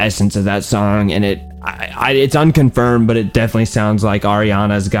essence of that song. And it's unconfirmed, but it definitely sounds like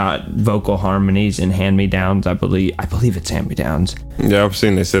Ariana's got vocal harmonies in Hand Me Downs. I believe it's Hand Me Downs. Yeah, I've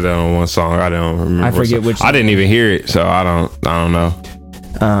seen they said that on one song. I don't remember. I forget which. I didn't even hear it, so I don't know.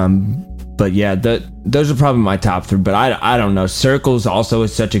 But yeah, those are probably my top three. But I don't know. Circles also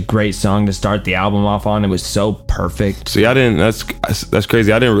is such a great song to start the album off on. It was so perfect. See, I didn't. That's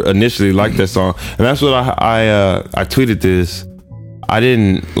crazy. I didn't initially like that song, and that's what I tweeted this. I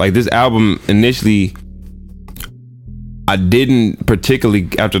didn't like this album initially. I didn't particularly,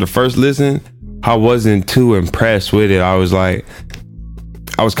 after the first listen, I wasn't too impressed with it. I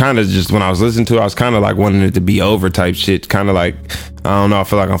was kind of just, when I was listening to it, I was kind of like wanting it to be over type shit. Kind of like, I don't know, I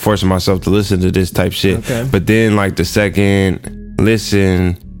feel like I'm forcing myself to listen to this type shit. Okay. But then like the second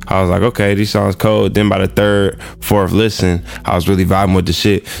listen, I was like, okay, these songs cold. Then by the third, fourth listen, I was really vibing with the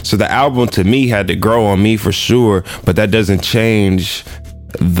shit. So the album to me had to grow on me for sure, but that doesn't change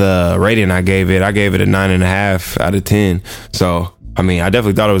the rating I gave it. I gave it a 9.5 out of 10. So I mean, I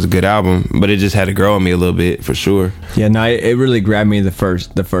definitely thought it was a good album, but it just had to grow on me a little bit for sure. Yeah, no, it really grabbed me the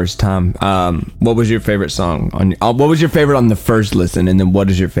first time. What was your favorite song what was your favorite on the first listen, and then what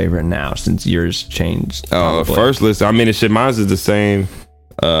is your favorite now since yours changed? First listen, I mean, shit, mine is the same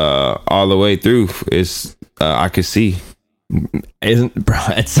all the way through. It's I Could See. Bro,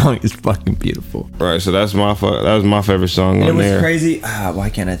 that song is fucking beautiful. Right, so that was my favorite song on there. It was crazy. Why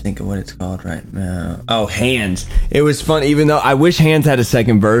can't I think of what it's called right now? Oh, Hands. It was fun, even though I wish Hands had a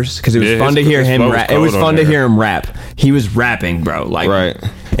second verse, because it was fun to hear him rap. It was fun to hear him rap. He was rapping, bro. Like, right.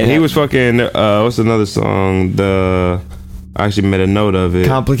 And he was fucking what's another song? I actually made a note of it.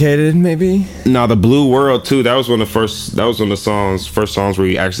 Complicated, maybe. No, the Blue World too. That was one of the first. That was one of the first songs where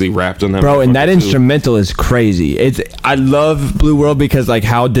he actually rapped on that. Bro, and that too. instrumental is crazy. I love Blue World because like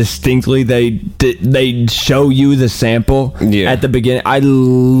how distinctly they show you the sample at the beginning. I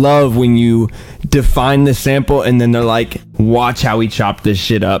love when you define the sample and then they're like, watch how he chopped this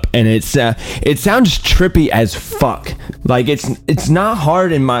shit up, and it sounds trippy as fuck. Like it's not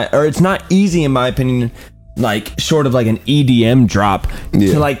hard it's not easy in my opinion, like short of like an EDM drop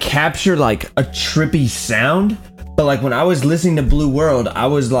to like capture like a trippy sound. But like when I was listening to Blue World, I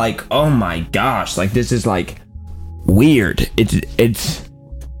was like, oh my gosh, like this is like weird. It's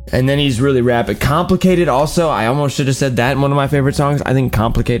and then he's really rapping. Complicated also, I almost should have said that in one of my favorite songs. I think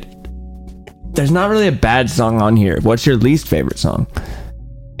Complicated. There's not really a bad song on here. What's your least favorite song?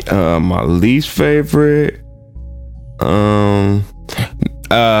 My least favorite,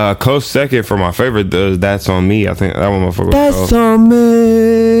 close second for my favorite. That's on me. I think that one motherfucker. That's on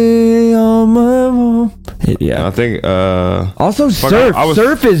me. On my own. Yeah. I think. Also,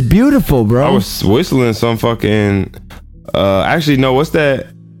 Surf is beautiful, bro. I was whistling some fucking. Actually, no. What's that?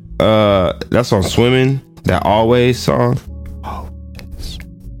 That's on Swimming. That Always song.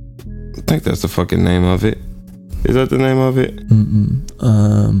 I think that's the fucking name of it. Is that the name of it?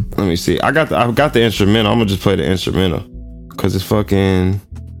 Let me see. I've got the instrumental. I'm gonna just play the instrumental because it's fucking.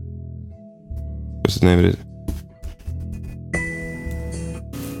 What's the name of it?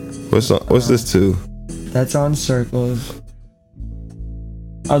 What's this to? That's on Circles.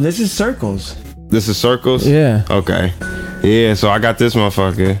 Oh, this is Circles. This is Circles? Yeah. Okay. Yeah. So I got this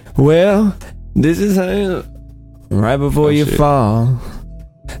motherfucker. Well, this is how right before you fall.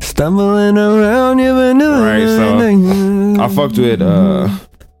 Stumbling around you, right? So I fucked with.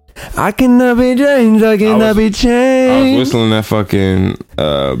 I cannot be changed. I cannot be changed. I was whistling that fucking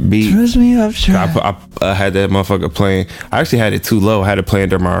beat. Trust me, I've tried. I had that motherfucker playing. I actually had it too low. I had it playing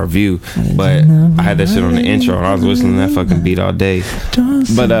during my review, but I had that shit on the intro, and I was whistling that fucking beat all day.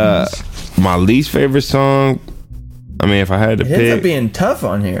 But my least favorite song. I mean, if I had to pick, ends up being tough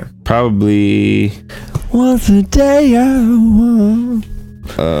on here. Probably. Once a day I want.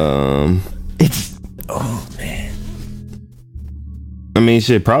 It's oh man. I mean,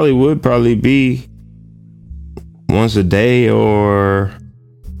 shit would probably be Once a Day or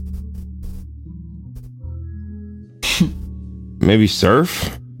maybe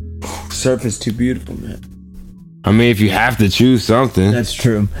Surf. Surf is too beautiful, man. I mean, if you have to choose something, that's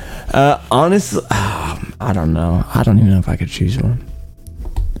true. Honestly, I don't know. I don't even know if I could choose one.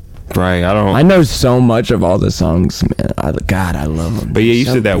 Right, I know so much of all the songs, man. I love them. But yeah, you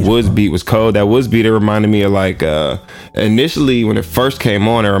said that beautiful. Woods beat was cold. That Woods beat, it reminded me of like initially when it first came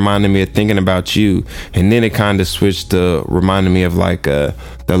on, it reminded me of Thinking About You, and then it kind of switched to reminding me of like the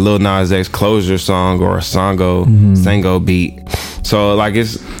Lil Nas X Closure song or a Sango beat. So like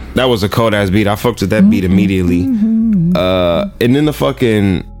that was a cold ass beat. I fucked with that beat immediately. And then the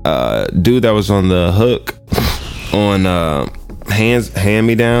fucking dude that was on the hook on Hand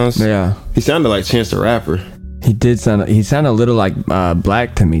Me Downs. Yeah, he sounded like Chance the Rapper. He sounded a little like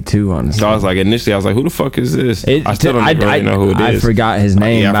Black to me too, honestly. So I was like, initially I was like, who the fuck is this? I still don't really know who it is. I forgot his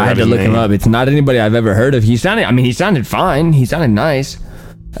name, but I had to look him up. It's not anybody I've ever heard of. He sounded fine. He sounded nice.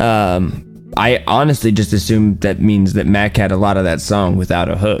 I honestly just assumed that means that Mac had a lot of that song without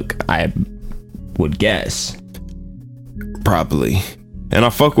a hook. I would guess. Probably. And I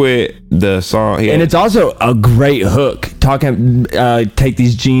fuck with the song. Yeah. And it's also a great hook. Take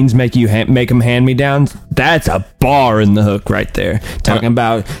these jeans, make them hand-me-downs. That's a bar in the hook right there. Talking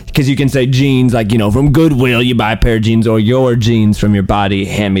about, because you can say jeans, like, from Goodwill, you buy a pair of jeans, or your jeans from your body,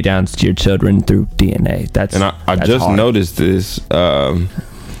 hand-me-downs to your children through DNA. That's just hard. Noticed this,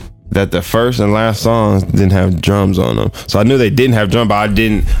 that the first and last songs didn't have drums on them. So I knew they didn't have drums, but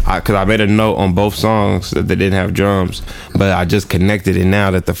because I made a note on both songs that they didn't have drums, but I just connected it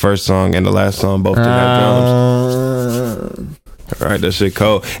now that the first song and the last song both didn't have drums. All right, that shit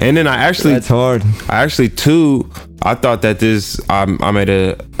cold. And then that's hard. I thought that I made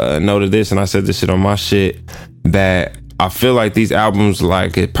a note of this, and I said this shit on my shit, that I feel like these albums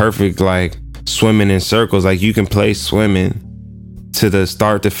like it perfect, like Swimming in Circles. Like you can play Swimming to the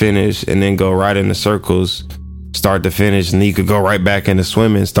start to finish and then go right into Circles start to finish, and then you could go right back into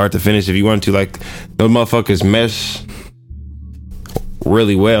Swimming start to finish if you want to. Like those motherfuckers mesh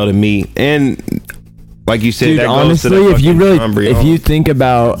really well to me. And like you said, dude, that honestly, goes to if you think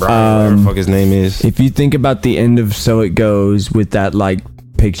about Brian, what the fuck his name is, if you think about the end of So It Goes with that like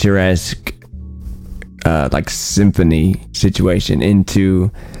picturesque like symphony situation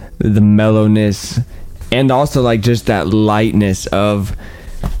into the mellowness and also like just that lightness of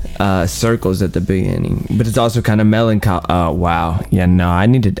Circles at the beginning, but it's also kind of melancholy. Oh wow, yeah, no, I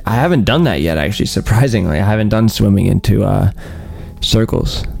haven't done that yet, actually. Surprisingly, I haven't done Swimming into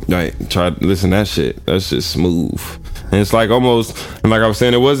Circles. Like, try to listen to that shit. That's just smooth. And it's like almost, and like I was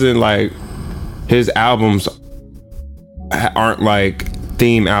saying, it wasn't like his albums aren't like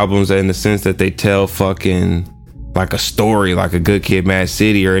theme albums in the sense that they tell fucking like a story, like a Good Kid, Mad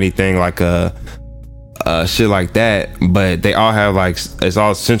City or anything like a shit like that, but they all have like, it's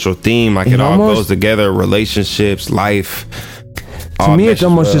all central theme, like it all goes together, relationships, life. To me, it's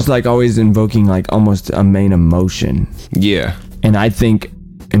almost just like always invoking like almost a main emotion. Yeah. And I think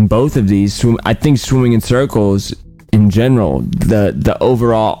in both of these, I think Swimming in Circles in general, the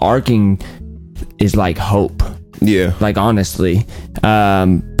overall arcing is like hope. Yeah. Like honestly,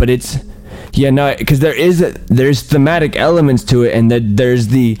 but it's because there's thematic elements to it, and that there's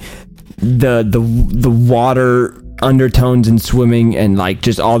the water undertones in Swimming, and like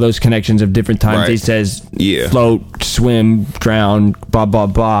just all those connections of different times. He says float, swim, drown, blah blah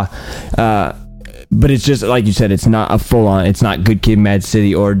blah. But it's just like you said, it's not a full on. It's not Good Kid, Mad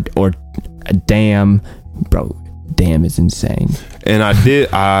City or Damn, bro. Damn is insane. And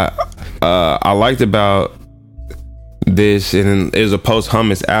I liked about this, and it was a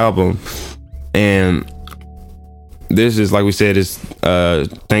post-hummus album, and this is, like we said, is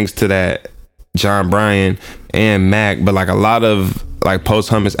thanks to that John Bryan and Mac, but like a lot of like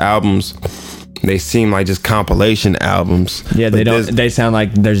post-hummus albums, they seem like just compilation albums. Yeah, they sound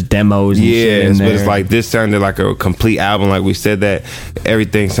like there's demos and shit in there. But it's like this sounded like a complete album. Like we said, that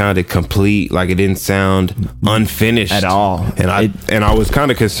everything sounded complete, like it didn't sound unfinished at all. And I was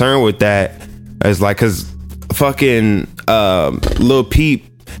kind of concerned with that, as like, cause fucking Lil Peep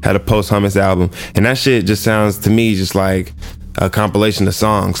had a post-hummus album, and that shit just sounds to me just like a compilation of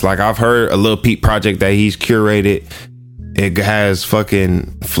songs. Like I've heard a Lil Peep project that he's curated. It has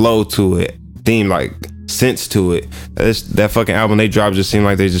fucking flow to it, theme, like sense to it. That fucking album they dropped just seemed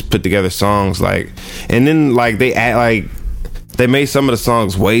like they just put together songs, like, and then like they add, like they made some of the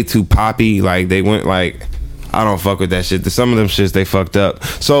songs way too poppy. Like they went like, I don't fuck with that shit. Some of them shits they fucked up.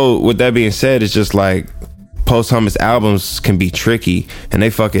 So with that being said, it's just like post-hummus albums can be tricky, and they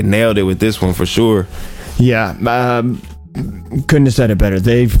fucking nailed it with this one for sure. Yeah, couldn't have said it better.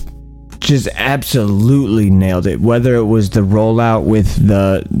 They've just absolutely nailed it. Whether it was the rollout with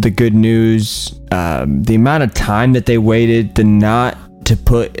the good news, the amount of time that they waited to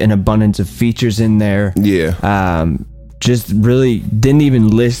put an abundance of features in there. Yeah. Just really didn't even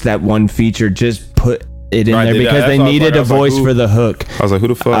list that one feature. Just put it in there because they needed a voice for the hook. I was like, who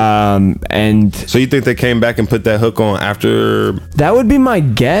the fuck? And so you think they came back and put that hook on after? That would be my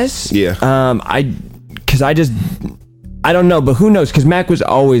guess. Yeah. I don't know, but who knows? Because Mac was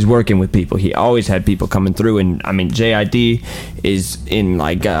always working with people. He always had people coming through, and I mean, JID is in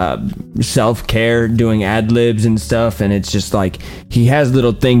like self-care, doing ad libs and stuff, and it's just like he has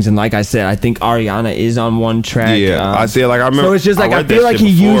little things. And like I said, I think Ariana is on one track. Yeah, I see. Like I remember. So it's just like I feel like he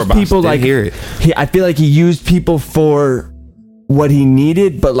used people like I feel like he used people for what he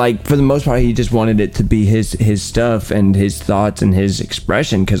needed, but like for the most part, he just wanted it to be his stuff and his thoughts and his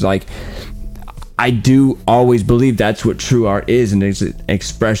expression. Because like, I do always believe that's what true art is, and it's an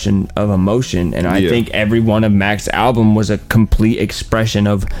expression of emotion. And I think every one of Mac's album was a complete expression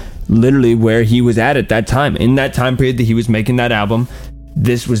of literally where he was at that time. In that time period that he was making that album,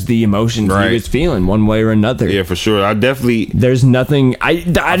 this was the emotions he was feeling one way or another. Yeah, for sure. There's nothing, I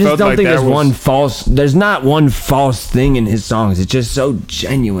just don't think there's not one false thing in his songs. It's just so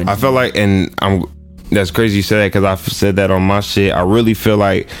genuine. I felt like, that's crazy you said that, because I've said that on my shit. I really feel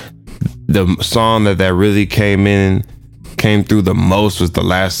like the song that really came through the most was the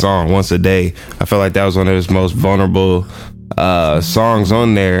last song, Once a Day. I felt like that was one of his most vulnerable songs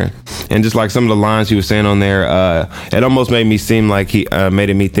on there, and just like some of the lines he was saying on there, it almost made me seem like he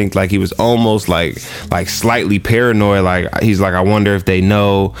made me think like he was almost like slightly paranoid. Like he's like, I wonder if they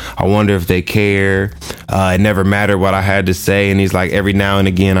know, I wonder if they care, it never mattered what I had to say. And he's like, every now and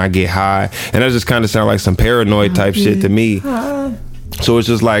again I get high, and that just kind of sounded like some paranoid type shit to me. So it's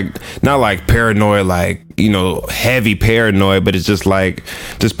just like, not like paranoid, like, you know, heavy paranoid, but it's just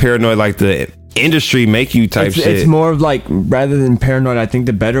paranoid like the industry make you type shit. It's more of like, rather than paranoid, I think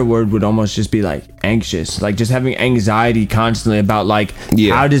the better word would almost just be like anxious, like just having anxiety constantly about like,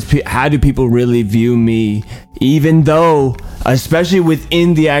 how do people really view me, even though, especially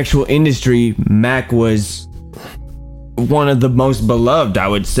within the actual industry, Mac was one of the most beloved, I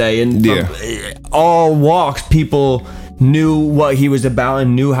would say, and all walks, people knew what he was about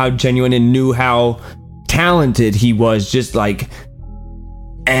and knew how genuine and knew how talented he was, just like,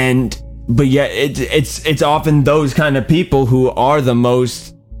 but yet it's often those kind of people who are the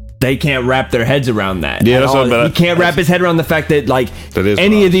most they can't wrap their heads around that. Yeah, that's what he can't wrap his head around the fact that like That is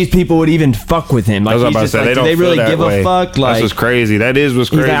any wild. of these people would even fuck with him. Like That's what I'm he's about to just say. like, They do don't they feel really that give way. a fuck? Like That's what's crazy. That is what's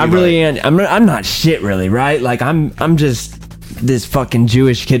he's crazy. like, I'm not shit really, right? Like I'm just this fucking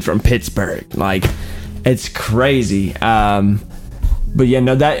Jewish kid from Pittsburgh. Like it's crazy. But yeah,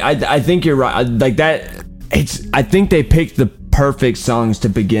 no, that I think you're right. Like that, I think they picked the perfect songs to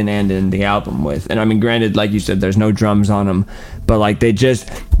begin and end the album with. And I mean, granted, like you said, there's no drums on them, but like the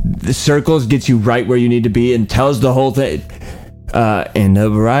Circles gets you right where you need to be and tells the whole thing. End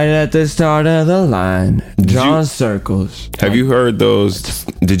up right at the start of the line, drawn circles. Have you heard those?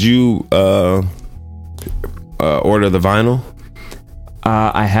 Did you order the vinyl?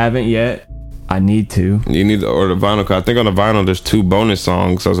 I haven't yet. I need to. You need to order the vinyl. 'Cause I think on the vinyl there's 2 bonus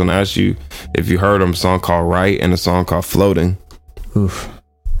songs. I was gonna ask you if you heard them. A song called "Right" and a song called "Floating." Oof.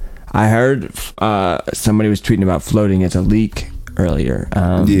 I heard somebody was tweeting about Floating as a leak earlier.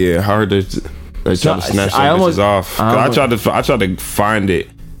 Yeah, I heard they tried to snatch I some almost- bitches off. 'Cause I tried to find it.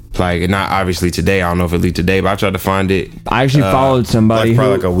 Like, not obviously today. I don't know if it leaked today, but I tried to find it. I actually followed somebody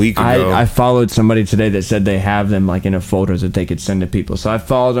probably like a week ago. I followed somebody today that said they have them like in a folder that they could send to people. So I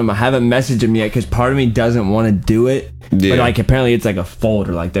followed them. I haven't messaged them yet because part of me doesn't want to do it. Yeah. But like apparently it's like a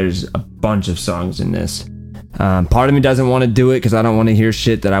folder. Like there's a bunch of songs in this. Part of me doesn't want to do it because I don't want to hear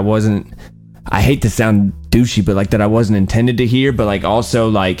shit that I wasn't. I hate to sound douchey, but like that I wasn't intended to hear. But like also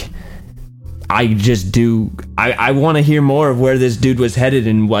like. I just do. I want to hear more of where this dude was headed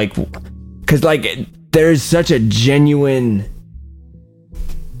and like, cause like there's such a genuine.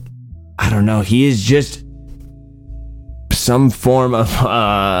 I don't know. He is just some form of.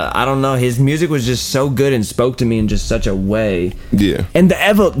 I don't know. His music was just so good and spoke to me in just such a way. Yeah. And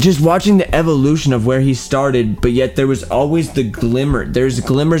just watching the evolution of where he started, but yet there was always the glimmer. There's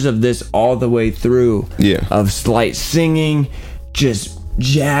glimmers of this all the way through. Yeah. Of slight singing, just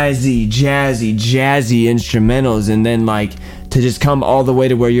jazzy instrumentals, and then like to just come all the way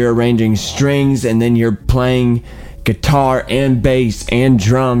to where you're arranging strings and then you're playing guitar and bass and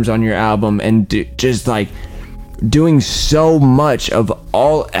drums on your album and just like doing so much of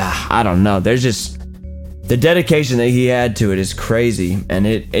all. I don't know. There's just the dedication that he had to it is crazy, and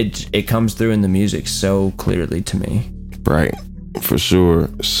it comes through in the music so clearly to me. Right, for sure.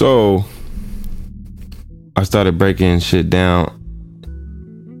 So I started breaking shit down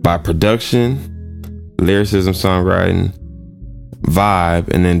by production, lyricism, songwriting, vibe,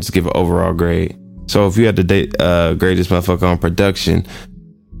 and then just give an overall grade. So if you had to grade this motherfucker on production,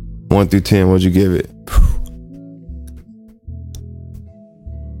 1 through 10, what'd you give it?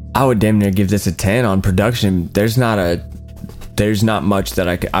 I would damn near give this a 10 on production. There's not much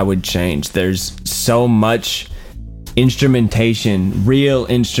that I would change. There's so much instrumentation, real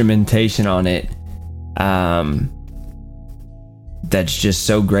instrumentation on it. That's just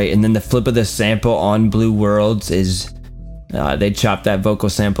so great. And then the flip of the sample on Blue Worlds is they chopped that vocal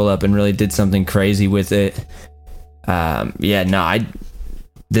sample up and really did something crazy with it.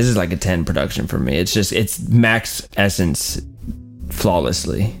 This is like a 10 production for me. It's Mac's essence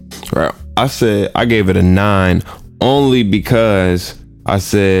flawlessly. Right. I gave it a 9 only because I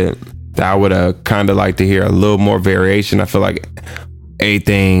said that I would have kind of liked to hear a little more variation. I feel like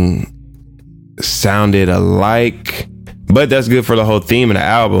everything sounded alike, but that's good for the whole theme of the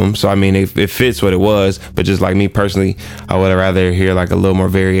album. So I mean, it fits what it was. But just like me personally, I would have rather hear like a little more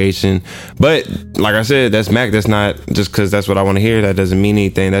variation. But like I said, that's Mac. That's not just because that's what I want to hear. That doesn't mean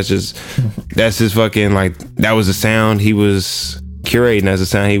anything. That's his fucking, like, that was the sound he was curating, as the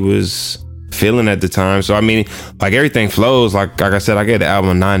sound he was feeling at the time. So I mean, like, everything flows. Like I said, I gave the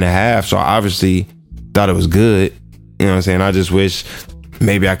album a 9.5. So I obviously thought it was good. You know what I'm saying? I just wish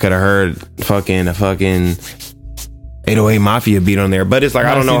maybe I could have heard a fucking 808 Mafia beat on there, but it's like,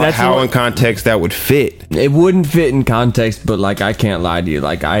 I don't know how in context that would fit. It wouldn't fit in context, but like, I can't lie to you.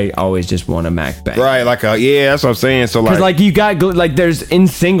 Like, I always just want a Mac bang. Right, like, yeah, that's what I'm saying. So because like you got like, there's in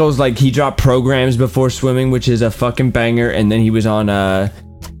singles, like he dropped Programs Before Swimming, which is a fucking banger, and then he was on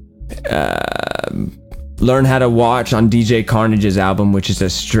Learn How to Watch on DJ Carnage's album, which is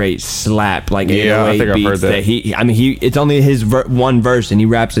a straight slap. Like, yeah, I think I've heard that. It's only his one verse and he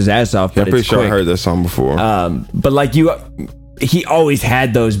raps his ass off. Yeah, but I'm pretty it's sure quick. I heard that song before. But like he always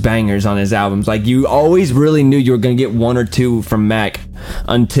had those bangers on his albums. Like, you always really knew you were gonna get 1 or 2 from Mac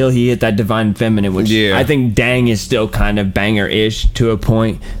until he hit that Divine Feminine, which I think Dang is still kind of banger-ish to a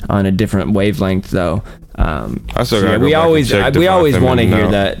point, on a different wavelength though. We always want to hear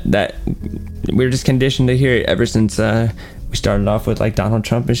that. We're just conditioned to hear it ever since we started off with like Donald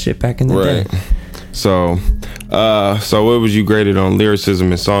Trump and shit back in the day. So what would you grade it on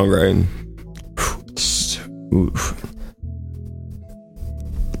lyricism and songwriting?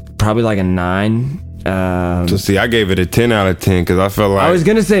 probably like a 9. So see, I gave it a 10 out of 10 because I felt like I was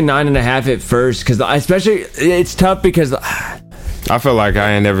gonna say 9.5 at first, because especially it's tough because I felt like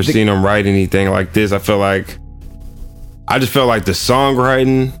I ain't never seen him write anything like this. I just felt like the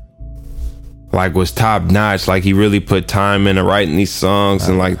songwriting like was top notch. Like he really put time into writing these songs,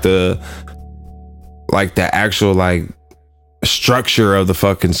 and like the actual like structure of the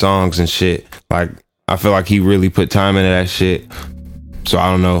fucking songs and shit. Like I feel like he really put time into that shit. So I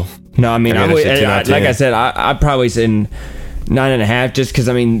don't know. No, I mean, I said, I'd probably say 9.5, just because,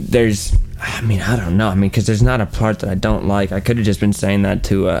 I mean, I don't know. I mean, because there's not a part that I don't like. I could have just been saying that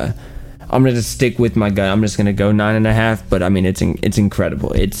to, I'm going to stick with my gut. I'm just going to go 9.5, but I mean, it's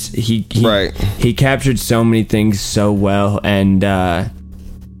incredible. He captured so many things so well, and, I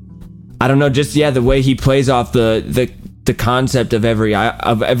don't know, just, the way he plays off the concept of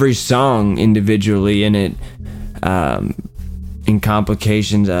every song individually in it, in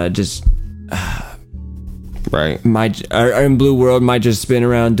complications, right. In Blue World might just spin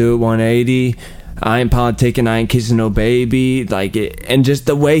around, do it 180. I ain't politicking, I ain't kissing no baby. Like it, and just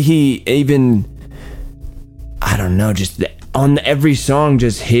the way he even, I don't know, just on every song,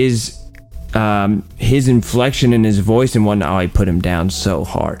 just his inflection in his voice and whatnot. Oh, I put him down so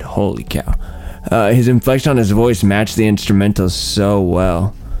hard. Holy cow. His inflection on his voice matched the instrumental so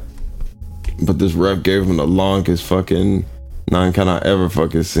well. But this ref gave him the longest fucking 9 count I ever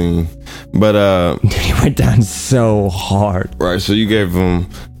fucking seen. But he went down so hard. Right, so you gave him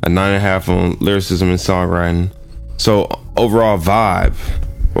a 9.5 on lyricism and songwriting. So overall vibe,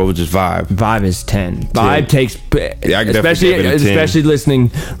 what was just vibe? Vibe is 10. Vibe takes, I especially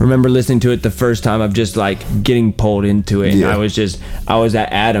listening. Remember listening to it the first time of just like getting pulled into it. Yeah. And I was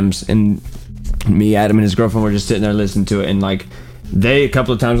at Adam's, and me, Adam, and his girlfriend were just sitting there listening to it, and like. They a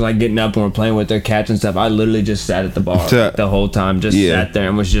couple of times like getting up and we're playing with their cats and stuff. I literally just sat at the bar the whole time, just sat there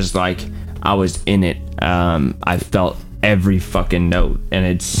and was just like, I was in it. I felt every fucking note, and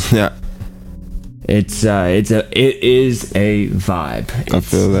it is a vibe. I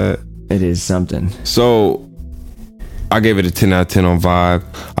feel that it is something. So I gave it a 10 out of 10 on vibe.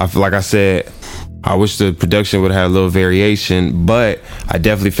 I feel like I said, I wish the production would have a little variation, but I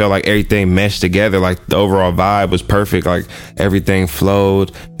definitely felt like everything meshed together. Like the overall vibe was perfect. Like everything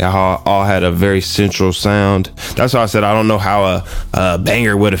flowed. It all had a very central sound. That's why I said I don't know how a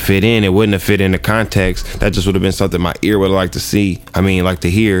banger would have fit in. It wouldn't have fit in the context. That just would have been something my ear would have liked to see. I mean, like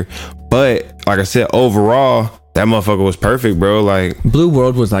to hear. But like I said, overall, that motherfucker was perfect, bro. Like Blue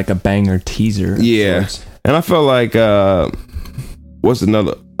World was like a banger teaser. Yeah, and I felt like what's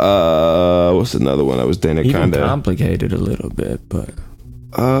another one that was then it kind of complicated a little bit, but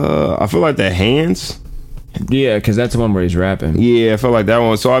I feel like that Hands. Yeah, because that's the one where he's rapping. Yeah, I felt like that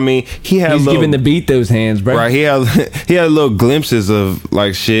one. So I mean, he's giving the beat those hands, bro. Right, he had little glimpses of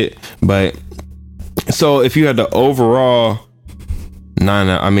like shit. But so if you had the overall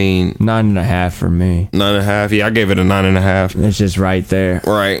 9.5 for me. 9.5. Yeah, I gave it a 9.5. It's just right there.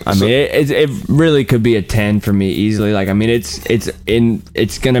 Right. I mean, it really could be a 10 for me easily. Like, I mean,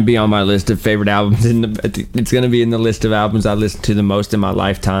 it's gonna be on my list of favorite albums. It's gonna be in the list of albums I listened to the most in my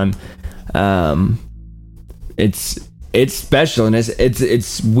lifetime. It's special, and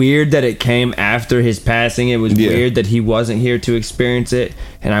it's weird that it came after his passing. It was weird that he wasn't here to experience it,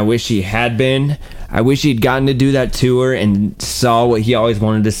 and I wish he had been. I wish he'd gotten to do that tour and saw what he always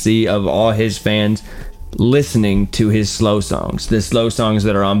wanted to see of all his fans listening to his slow songs. The slow songs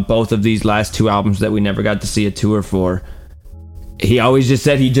that are on both of these last 2 albums that we never got to see a tour for. He always just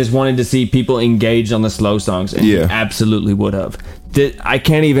said he just wanted to see people engaged on the slow songs, and he absolutely would have. I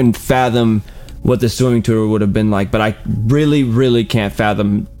can't even fathom what the swimming tour would have been like, but I really, really can't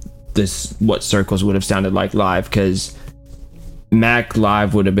fathom what Circles would have sounded like live, because Mac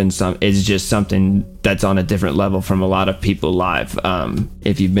live would have been it's just something that's on a different level from a lot of people live.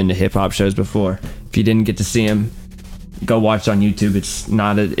 If you've been to hip hop shows before, if you didn't get to see him, go watch on YouTube. It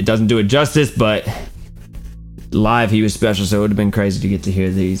doesn't do it justice, but live he was special, so it would have been crazy to get to hear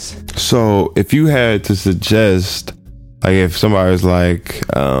these. So if you had to suggest, like if somebody was like,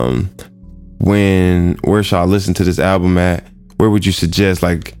 where should I listen to this album at? Where would you suggest?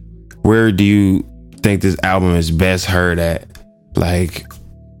 Like, where do you think this album is best heard at? Like,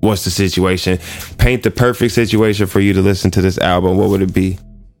 what's the situation? Paint the perfect situation for you to listen to this album. What would it be?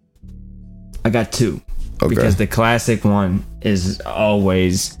 I got 2. Okay. Because the classic one is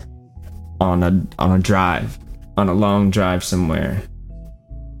always on a drive, on a long drive somewhere.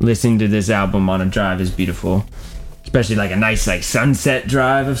 Listening to this album on a drive is beautiful. Especially like a nice like sunset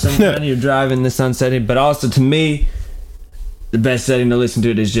drive of some kind. You're driving the sunset, but also to me, the best setting to listen to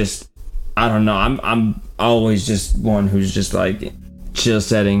it is just, I don't know. I'm always just one who's just like chill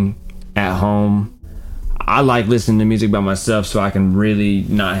setting at home. I like listening to music by myself so I can really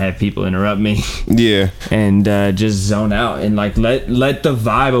not have people interrupt me. Yeah. And just zone out and like let the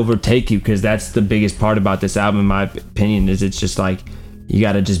vibe overtake you, because that's the biggest part about this album in my opinion, is it's just like you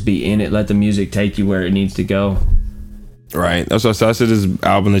got to just be in it, let the music take you where it needs to go. Right. That's what I said. This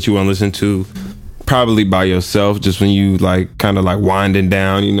album that you want to listen to probably by yourself, just when you like kind of like winding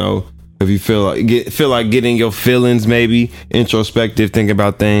down, you know, if you feel like getting your feelings, maybe introspective, think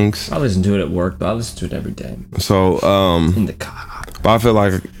about things. I listen to it at work, but I listen to it every day. So In the car. but I feel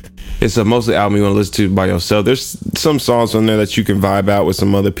like it's a mostly album you want to listen to by yourself. There's some songs on there that you can vibe out with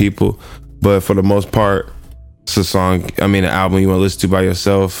some other people, but for the most part, it's an album you want to listen to by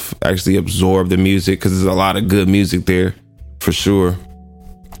yourself, actually absorb the music, because there's a lot of good music there for sure.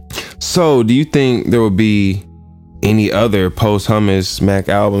 So do you think there will be any other post-Hummus Mac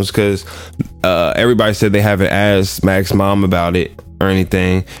albums? Because everybody said they haven't asked Mac's mom about it or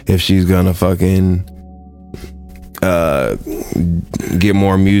anything, if she's gonna fucking get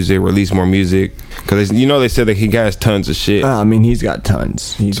more music, release more music, because they said that he has tons of shit. I mean, he's got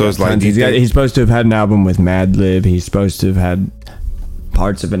tons. He's supposed to have had an album with Madlib. He's supposed to have had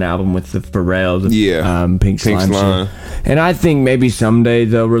parts of an album with the Pharrell, Pink Slime. And I think maybe someday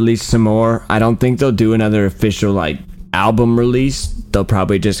they'll release some more. I don't think they'll do another official like album release. They'll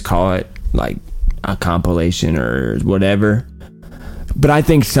probably just call it like a compilation or whatever. But I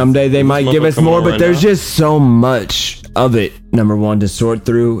think someday they might give us more, but there's just so much of it, number one, to sort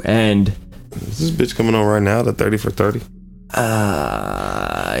through. And is this bitch coming on right now, the 30 for 30?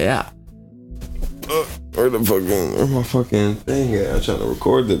 Yeah. Where my fucking thing at? I'm trying to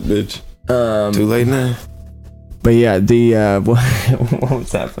record that bitch. Too late now. But yeah, what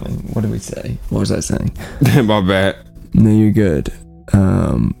was happening? What did we say? What was I saying? My bad. No, you're good.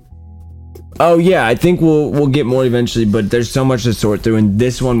 Oh yeah, I think we'll get more eventually, but there's so much to sort through, and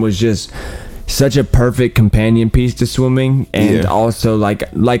this one was just such a perfect companion piece to Swimming, and also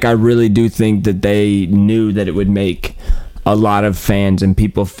like I really do think that they knew that it would make a lot of fans and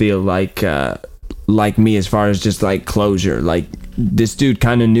people feel like me, as far as just like closure. Like this dude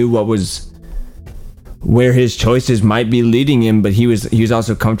kind of knew where his choices might be leading him, but he was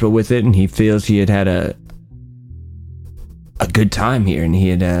also comfortable with it, and he feels he had a good time here, and he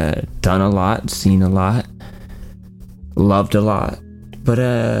had done a lot, seen a lot, loved a lot. But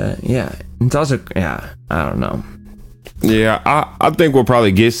it's also I don't know. Yeah, I think we'll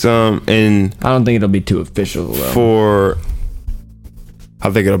probably get some, and I don't think it'll be too official though. I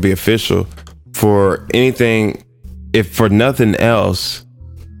think it'll be official for anything, if for nothing else,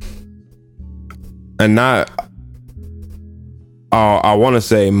 and not. I want to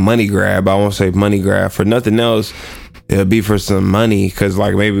say money grab. I won't say money grab. For nothing else, it'll be for some money, because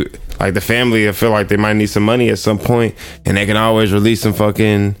like maybe like the family, I feel like they might need some money at some point, and they can always release some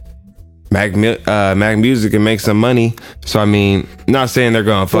fucking Mac music and make some money. So I mean, not saying they're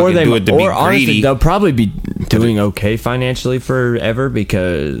gonna fucking do it to be honestly, greedy. they'll probably be doing okay financially forever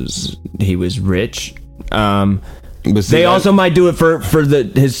because he was rich. But they also might do it for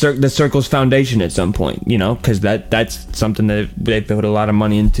the Circle's foundation at some point, you know, because that's something that they put a lot of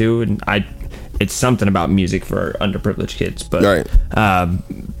money into, and it's something about music for underprivileged kids, but right.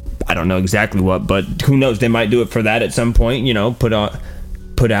 I don't know exactly what, but who knows? They might do it for that at some point, you know, put out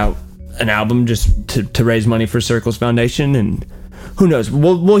an album just to raise money for Circle's foundation, and who knows?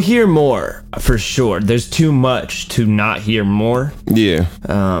 We'll hear more for sure. There's too much to not hear more. Yeah.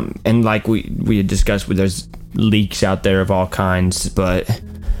 And like we had discussed, there's leaks out there of all kinds, but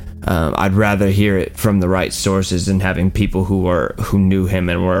I'd rather hear it from the right sources than having people who knew him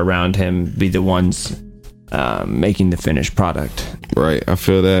and were around him be the ones making the finished product. Right. I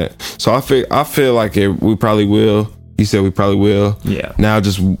feel that. So I feel like we probably will. You said we probably will. Yeah. Now,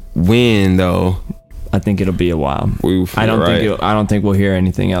 just when though? I think it'll be a while. I don't think we'll hear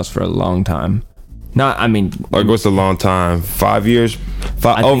anything else for a long time. Like what's a long time? 5 years?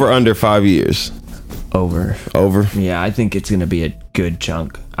 Under 5 years. Over. Yeah, I think it's gonna be a good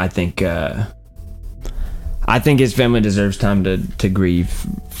chunk. I think his family deserves time to grieve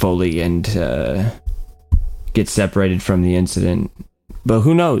fully and get separated from the incident. But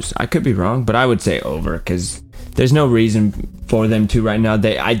who knows? I could be wrong, but I would say over, because there's no reason for them to right now.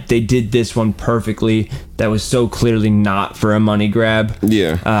 They did this one perfectly. That was so clearly not for a money grab.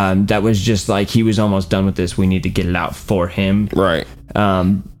 Yeah. That was just like, he was almost done with this. We need to get it out for him. Right.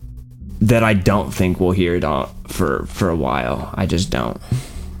 That I don't think we'll hear it all for a while. I just don't.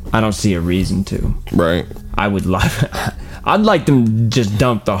 I don't see a reason to. Right. I'd like them to just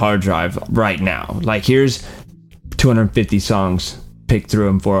dump the hard drive right now. Like, here's 250 songs. Pick through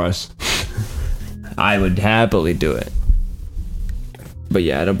them for us. I would happily do it. But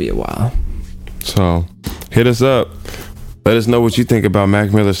yeah, it'll be a while. So hit us up. Let us know what you think about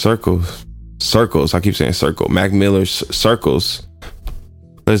Mac Miller's Circles. I keep saying circle. Mac Miller's Circles.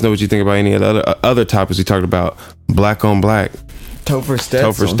 Let us know what you think about any of the other topics we talked about. Black on Black. Topher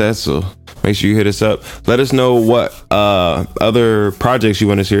Stetzel. Make sure you hit us up. Let us know what other projects you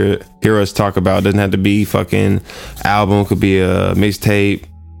want to hear us talk about. Doesn't have to be fucking album. Could be a mixtape,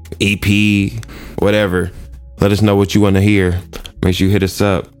 EP, whatever. Let us know what you want to hear. Make sure you hit us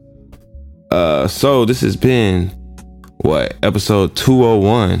up. So this has been episode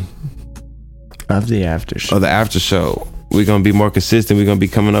 201 of the after show. Of the after show. We're gonna be more consistent. We're gonna be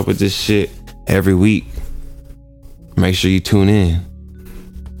coming up with this shit every week. Make sure you tune in.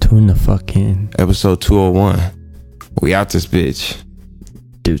 Tune the fuck in. Episode 201. We out this bitch.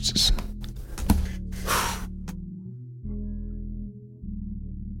 Deuces.